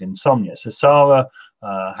considered insomnia. So Sarah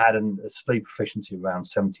had a sleep efficiency around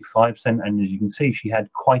 75%, and as you can see, she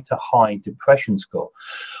had quite a high depression score.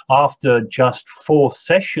 After just 4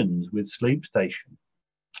 sessions with Sleep Station,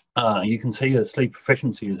 you can see her sleep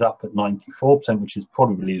efficiency is up at 94%, which is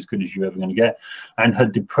probably as good as you're ever going to get. And her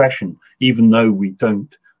depression, even though we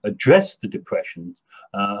don't address the depression,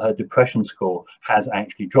 her depression score has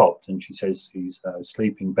actually dropped, and she says she's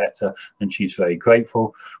sleeping better, and she's very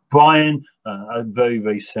grateful. Brian, a very,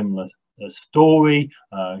 very similar story.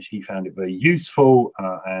 She found it very useful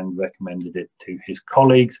and recommended it to his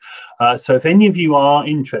colleagues. So if any of you are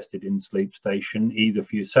interested in Sleep Station, either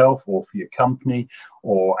for yourself or for your company,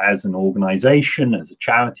 or as an organization, as a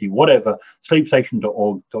charity, whatever,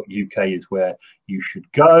 sleepstation.org.uk is where you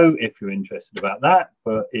should go if you're interested about that.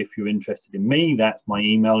 But if you're interested in me, that's my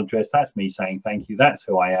email address. That's me saying thank you. That's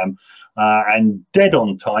who I am. And dead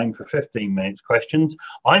on time for 15 minutes questions.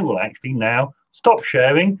 I will actually now stop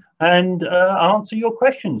sharing and answer your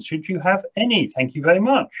questions, should you have any. Thank you very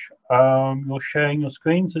much. You're sharing your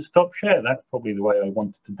screen, so stop share. That's probably the way I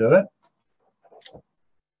wanted to do it.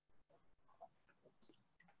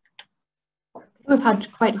 We've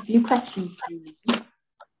had quite a few questions. We've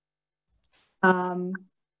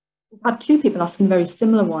had 2 people asking a very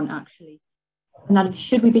similar one, actually. And that is,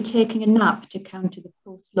 should we be taking a nap to counter the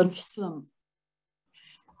post-lunch slump?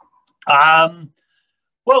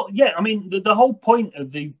 Well, yeah, I mean, the whole point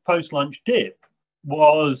of the post-lunch dip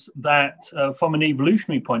was that from an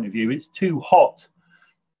evolutionary point of view, it's too hot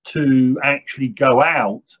to actually go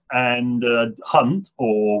out and hunt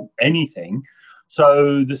or anything.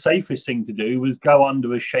 So the safest thing to do was go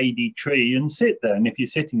under a shady tree and sit there. And if you're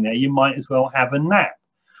sitting there, you might as well have a nap.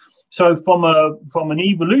 So from an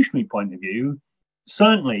evolutionary point of view,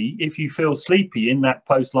 certainly if you feel sleepy in that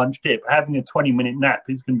post-lunch dip, having a 20-minute nap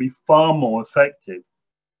is going to be far more effective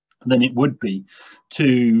than it would be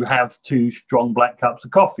to have 2 strong black cups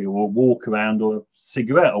of coffee or walk around or a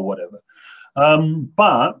cigarette or whatever.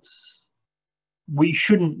 But we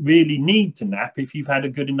shouldn't really need to nap if you've had a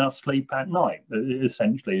good enough sleep at night,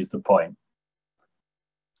 essentially, is the point.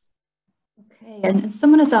 Okay, and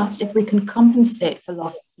someone has asked if we can compensate for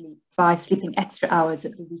lost sleep by sleeping extra hours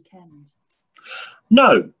at the weekend.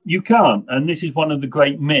 No, you can't. And this is one of the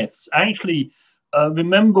great myths. Actually,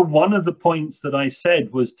 remember one of the points that I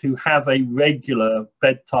said was to have a regular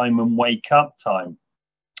bedtime and wake up time.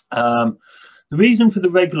 The reason for the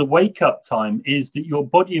regular wake up time is that your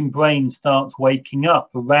body and brain starts waking up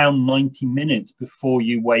around 90 minutes before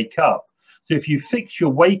you wake up. So if you fix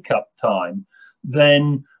your wake up time,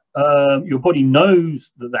 then your body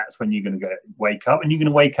knows that that's when you're going to wake up, and you're going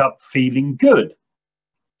to wake up feeling good.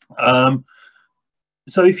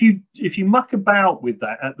 So if you muck about with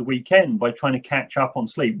that at the weekend by trying to catch up on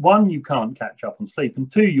sleep, one, you can't catch up on sleep, and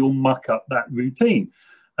two, you'll muck up that routine.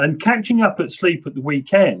 And catching up at sleep at the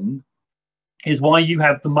weekend is why you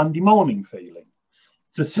have the Monday morning feeling.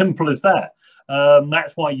 It's as simple as that.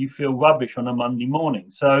 That's why you feel rubbish on a Monday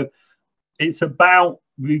morning. So it's about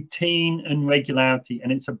routine and regularity,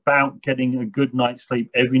 and it's about getting a good night's sleep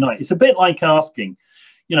every night. It's a bit like asking,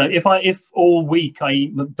 you know, if all week I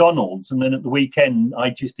eat McDonald's and then at the weekend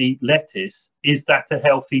I just eat lettuce, is that a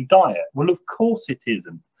healthy diet? Well, of course it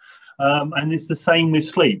isn't. And it's the same with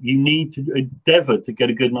sleep. You need to endeavour to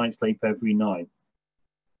get a good night's sleep every night.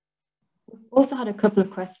 We've also had a couple of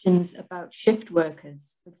questions about shift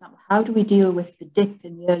workers. For example, how do we deal with the dip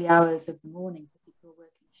in the early hours of the morning for people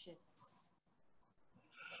working shifts?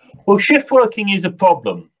 Well, shift working is a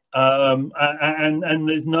problem, and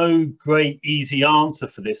there's no great easy answer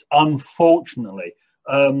for this, unfortunately.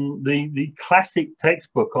 The classic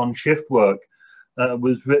textbook on shift work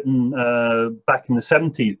was written back in the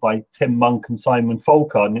 70s by Tim Monk and Simon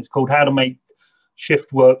Folkard, and it's called How to Make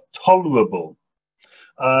Shift Work Tolerable.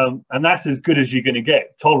 And that's as good as you're going to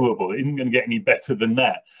get. Tolerable. It isn't going to get any better than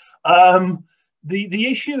that.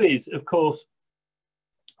 The issue is, of course,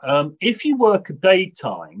 if you work a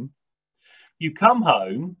daytime, you come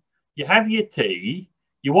home, you have your tea,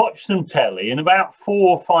 you watch some telly, and about 4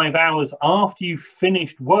 or 5 hours after you've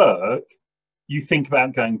finished work, you think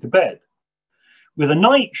about going to bed. With a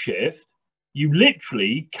night shift, you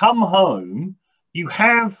literally come home, you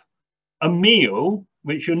have a meal,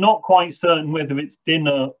 which you're not quite certain whether it's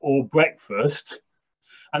dinner or breakfast,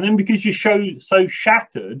 and then because you're so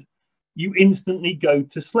shattered, you instantly go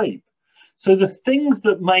to sleep. So the things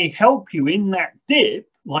that may help you in that dip,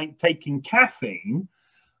 like taking caffeine,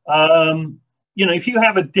 you know, if you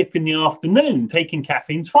have a dip in the afternoon, taking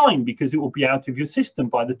caffeine's fine because it will be out of your system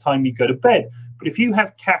by the time you go to bed. But if you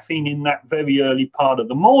have caffeine in that very early part of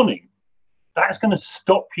the morning, that's going to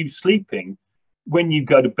stop you sleeping when you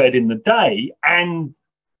go to bed in the day, and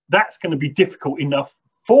that's going to be difficult enough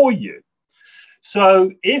for you.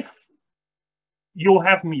 So if you'll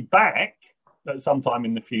have me back at some time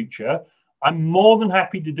in the future, I'm more than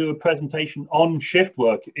happy to do a presentation on shift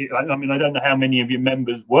work. I mean, I don't know how many of your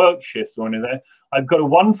members work shifts or anything. I've got a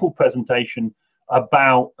wonderful presentation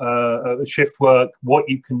about shift work, what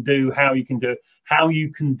you can do, how you can do it, how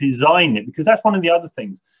you can design it, because that's one of the other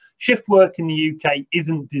things. Shift work in the UK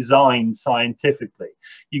isn't designed scientifically.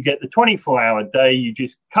 You get the 24-hour day, you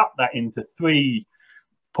just cut that into 3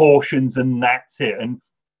 portions and that's it. And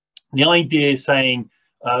the idea is saying,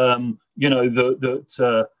 you know,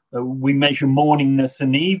 that we measure morningness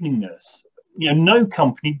and eveningness. You know, no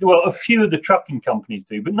company, well, a few of the trucking companies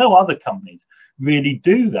do, but no other companies really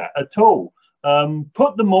do that at all.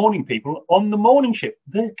 Put the morning people on the morning shift.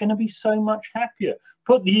 They're going to be so much happier.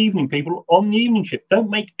 Put the evening people on the evening shift. Don't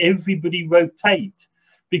make everybody rotate,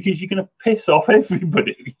 because you're going to piss off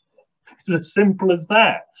everybody. It's as simple as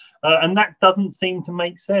that. And that doesn't seem to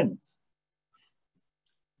make sense.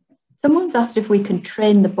 Someone's asked if we can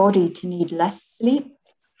train the body to need less sleep.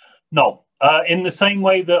 No, in the same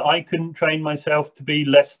way that I couldn't train myself to be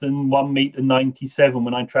less than 1.97 m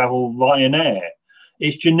when I travel Ryanair.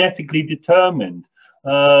 It's genetically determined.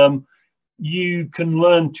 You can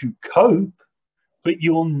learn to cope, but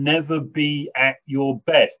you'll never be at your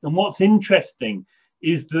best. And what's interesting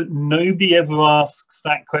is that nobody ever asks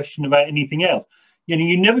that question about anything else. You know,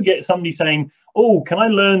 you never get somebody saying, oh, can I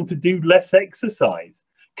learn to do less exercise?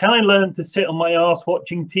 Can I learn to sit on my ass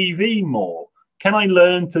watching TV more? Can I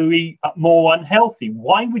learn to eat more unhealthy?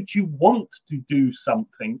 Why would you want to do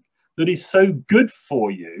something that is so good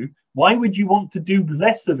for you? Why would you want to do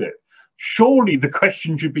less of it? Surely the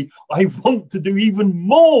question should be, I want to do even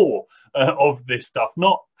more of this stuff,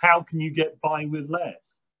 not how can you get by with less?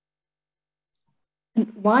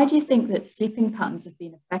 And why do you think that sleeping patterns have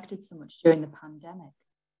been affected so much during the pandemic?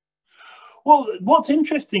 Well, what's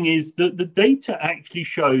interesting is that the data actually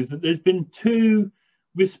shows that there's been 2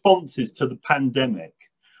 responses to the pandemic.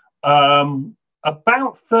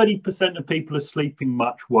 about 30% of people are sleeping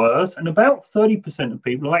much worse, and about 30% of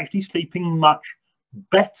people are actually sleeping much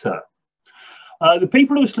better. The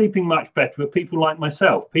people who are sleeping much better are people like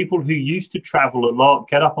myself, people who used to travel a lot,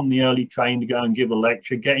 get up on the early train to go and give a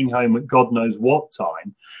lecture, getting home at God knows what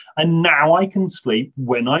time, and now I can sleep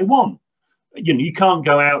when I want. You know, you can't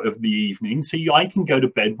go out of the evening, so I can go to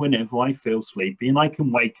bed whenever I feel sleepy, and I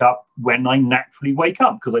can wake up when I naturally wake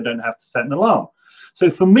up because I don't have to set an alarm. So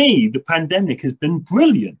for me, the pandemic has been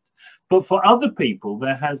brilliant. But for other people,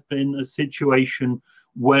 there has been a situation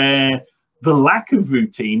where the lack of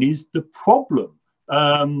routine is the problem.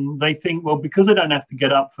 They think, well, because I don't have to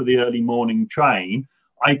get up for the early morning train,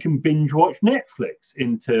 I can binge watch Netflix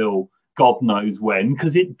until God knows when,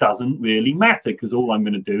 because it doesn't really matter, because all I'm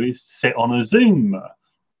going to do is sit on a Zoom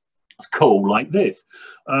call like this.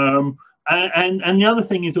 And the other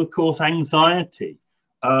thing is, of course, anxiety.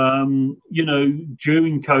 You know,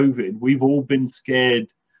 during COVID, we've all been scared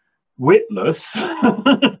witless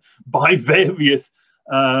by various,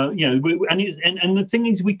 you know, and the thing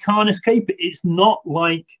is, we can't escape it. It's not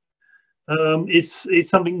like it's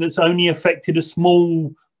something that's only affected a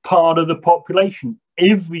small part of the population.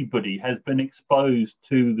 Everybody has been exposed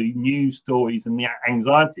to the news stories and the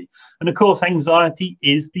anxiety, and of course, anxiety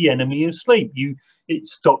is the enemy of sleep. It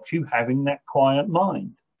stops you having that quiet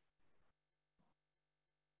mind.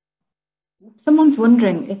 Someone's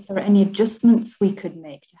wondering if there are any adjustments we could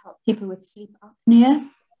make to help people with sleep apnea.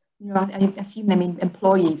 You know, I assume they mean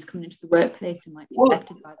employees coming into the workplace and might be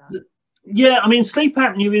affected by that. Yeah, I mean, sleep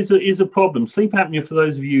apnea is a problem. Sleep apnea, for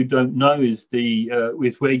those of you who don't know, is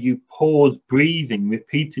where you pause breathing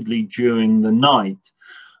repeatedly during the night.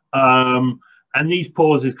 And these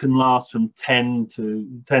pauses can last from 10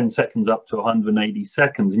 seconds up to 180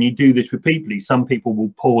 seconds. And you do this repeatedly. Some people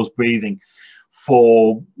will pause breathing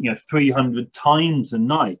for 300 times a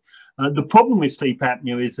night. The problem with sleep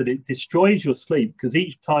apnea is that it destroys your sleep, because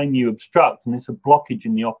each time you obstruct, and it's a blockage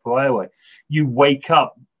in the upper airway, you wake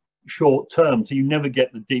up short term, so you never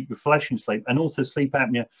get the deep refreshing sleep. And also, sleep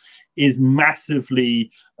apnea is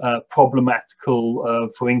massively problematical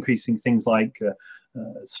for increasing things like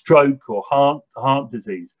stroke or heart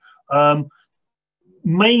disease.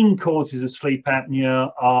 Main causes of sleep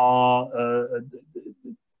apnea are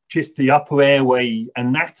just the upper airway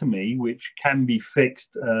anatomy, which can be fixed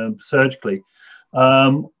surgically,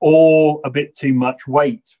 or a bit too much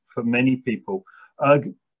weight for many people.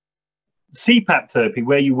 CPAP therapy,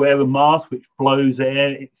 where you wear a mask which blows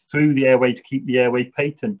air through the airway to keep the airway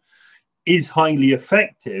patent, is highly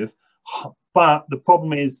effective, but the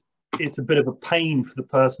problem is it's a bit of a pain for the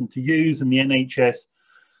person to use, and the NHS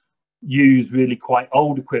use really quite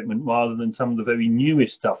old equipment rather than some of the very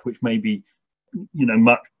newest stuff, which may be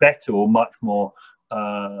much better or much more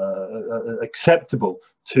acceptable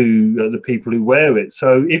to the people who wear it.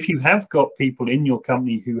 So if you have got people in your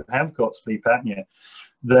company who have got sleep apnea,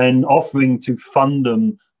 then offering to fund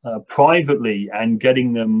them privately and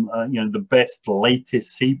getting them the best,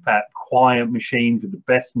 latest CPAP quiet machines with the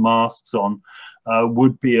best masks on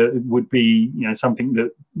would be something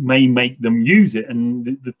that may make them use it.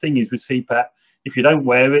 And the thing is with CPAP, if you don't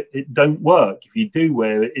wear it, it don't work. If you do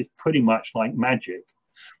wear it, it's pretty much like magic.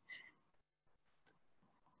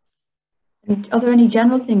 And are there any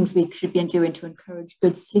general things we should be doing to encourage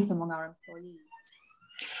good sleep among our employees?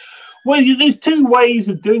 Well, there's two ways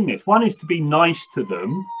of doing this. One is to be nice to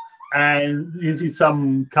them. And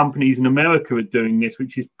some companies in America are doing this,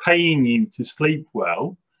 which is paying you to sleep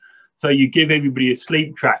well. So you give everybody a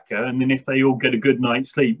sleep tracker, and then if they all get a good night's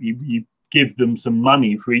sleep, you give them some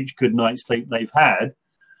money for each good night's sleep they've had.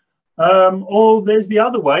 Or there's the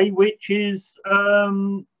other way, which is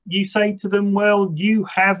you say to them, well, you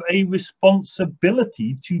have a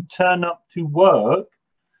responsibility to turn up to work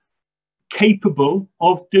capable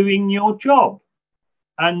of doing your job.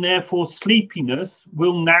 And therefore, sleepiness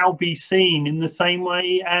will now be seen in the same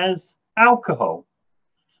way as alcohol.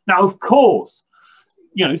 Now, of course,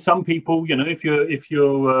 some people, if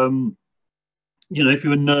you're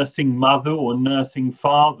a nursing mother or a nursing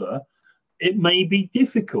father, it may be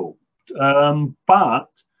difficult. But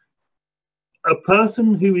a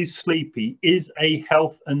person who is sleepy is a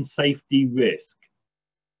health and safety risk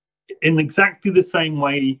in exactly the same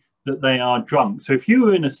way that they are drunk. So if you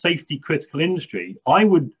were in a safety critical industry, I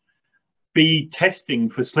would be testing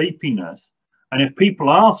for sleepiness. And if people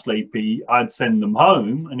are sleepy, I'd send them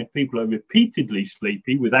home. And if people are repeatedly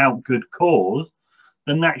sleepy without good cause,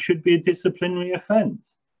 then that should be a disciplinary offence.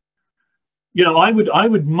 I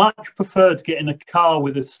would much prefer to get in a car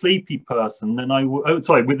with a sleepy person than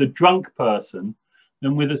with a drunk person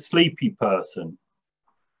than with a sleepy person.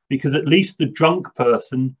 Because at least the drunk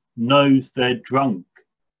person knows they're drunk.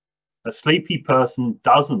 A sleepy person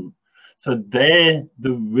doesn't. So they're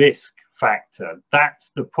the risk factor.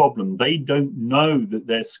 That's the problem. They don't know that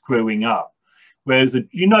they're screwing up. Whereas,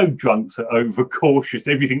 drunks are overcautious.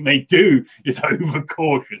 Everything they do is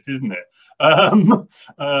overcautious, isn't it?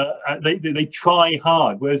 They try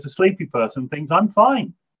hard. Whereas a sleepy person thinks, I'm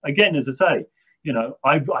fine. Again, as I say,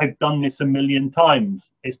 I've done this a million times.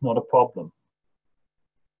 It's not a problem.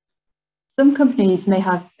 Some companies may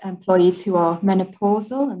have employees who are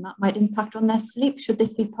menopausal, and that might impact on their sleep. Should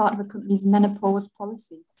this be part of a company's menopause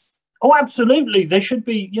policy? Oh, absolutely. There should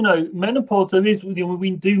be, menopause. There is,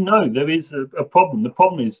 we do know there is a problem. The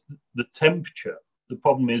problem is the temperature. The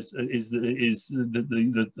problem is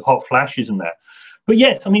the hot flashes and that. But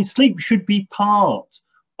yes, I mean, sleep should be part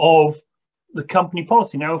of the company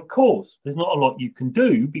policy. Now, of course, there's not a lot you can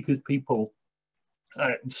do because people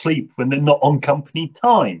sleep when they're not on company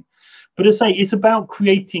time. But as I say, it's about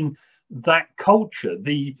creating that culture.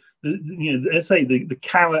 The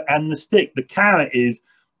carrot and the stick. The carrot is,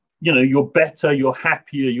 you're better, you're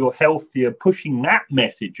happier, you're healthier, pushing that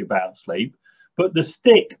message about sleep. But the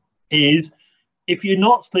stick is, if you're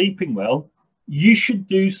not sleeping well, you should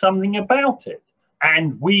do something about it.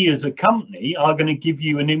 And we as a company are going to give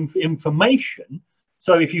you an information.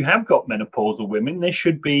 So if you have got menopausal women, there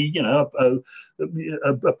should be,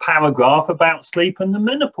 a paragraph about sleep and the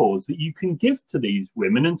menopause that you can give to these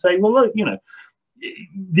women and say, well, look,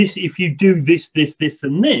 this, if you do this, this, this,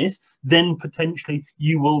 and this, then potentially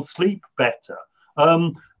you will sleep better.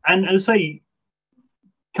 And as I say,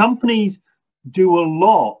 companies do a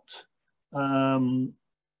lot,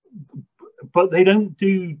 but they don't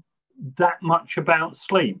do that much about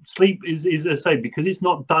sleep. Sleep is, as I say, because it's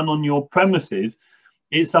not done on your premises,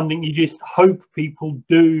 it's something you just hope people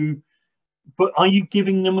do. But are you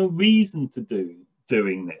giving them a reason to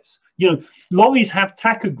doing this? Lorries have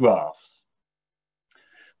tachographs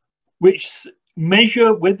which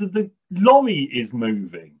measure whether the lorry is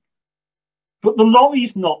moving. But the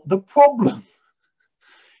lorry's not the problem.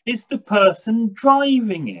 It's the person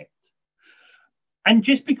driving it. And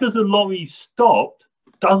just because a lorry stopped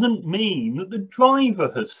doesn't mean that the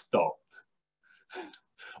driver has stopped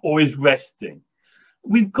or is resting.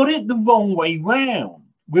 We've got it the wrong way round.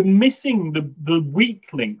 We're missing the weak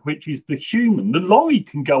link, which is the human. The lorry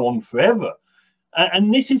can go on forever.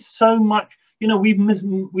 And this is so much,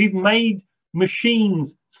 we've made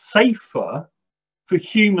machines safer for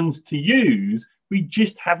humans to use. We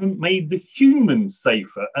just haven't made the humans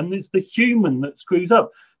safer. And it's the human that screws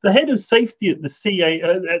up. The head of safety at the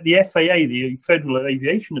FAA, the Federal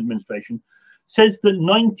Aviation Administration, says that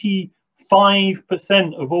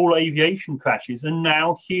 95% of all aviation crashes are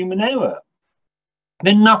now human error.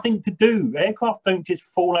 They're nothing to do. Aircraft don't just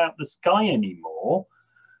fall out the sky anymore.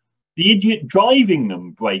 The idiot driving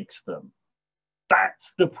them breaks them.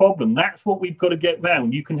 That's the problem. That's what we've got to get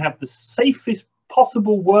round. You can have the safest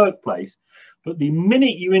possible workplace, but the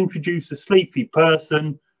minute you introduce a sleepy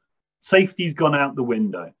person, safety's gone out the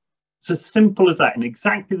window. It's as simple as that, in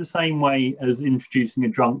exactly the same way as introducing a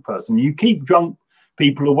drunk person. You keep drunk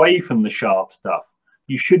people away from the sharp stuff.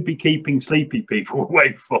 You should be keeping sleepy people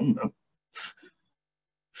away from them.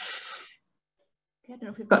 I don't know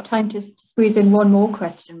if we've got time to squeeze in one more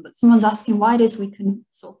question, but someone's asking why it is we can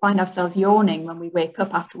sort of find ourselves yawning when we wake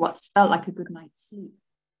up after what's felt like a good night's sleep.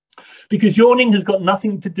 Because yawning has got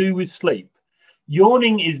nothing to do with sleep.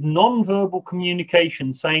 Yawning is non-verbal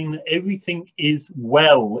communication saying that everything is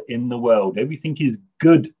well in the world, everything is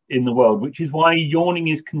good in the world, which is why yawning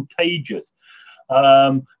is contagious.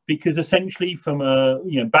 Because essentially from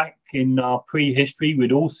back in our prehistory,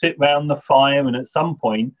 we'd all sit round the fire and at some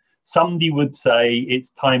point somebody would say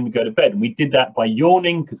it's time to go to bed. And we did that by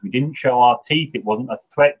yawning because we didn't show our teeth. It wasn't a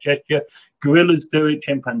threat gesture. Gorillas do it,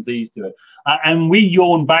 chimpanzees do it. And we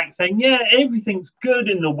yawn back saying, yeah, everything's good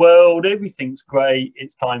in the world. Everything's great.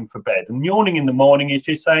 It's time for bed. And yawning in the morning is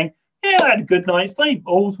just saying, yeah, I had a good night's sleep.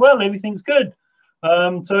 All's well. Everything's good.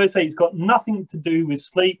 So I say it's got nothing to do with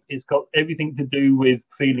sleep. It's got everything to do with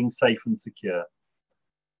feeling safe and secure.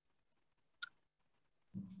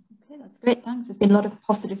 Okay, that's great. Thanks. There's been a lot of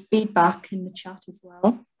positive feedback in the chat as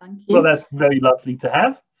well. Thank you. Well, that's very lovely to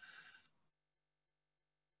have.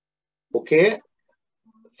 Okay.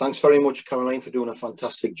 Thanks very much, Caroline, for doing a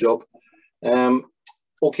fantastic job.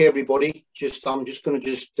 Okay, everybody, I'm just going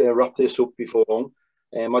to wrap this up before long.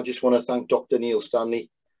 I just want to thank Dr. Neil Stanley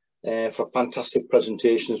for fantastic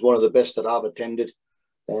presentations, one of the best that I've attended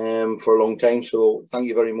for a long time. So thank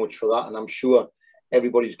you very much for that. And I'm sure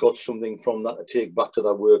everybody's got something from that to take back to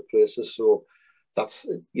their workplaces. So that's,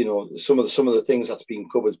 some of the things that's been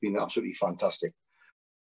covered has been absolutely fantastic.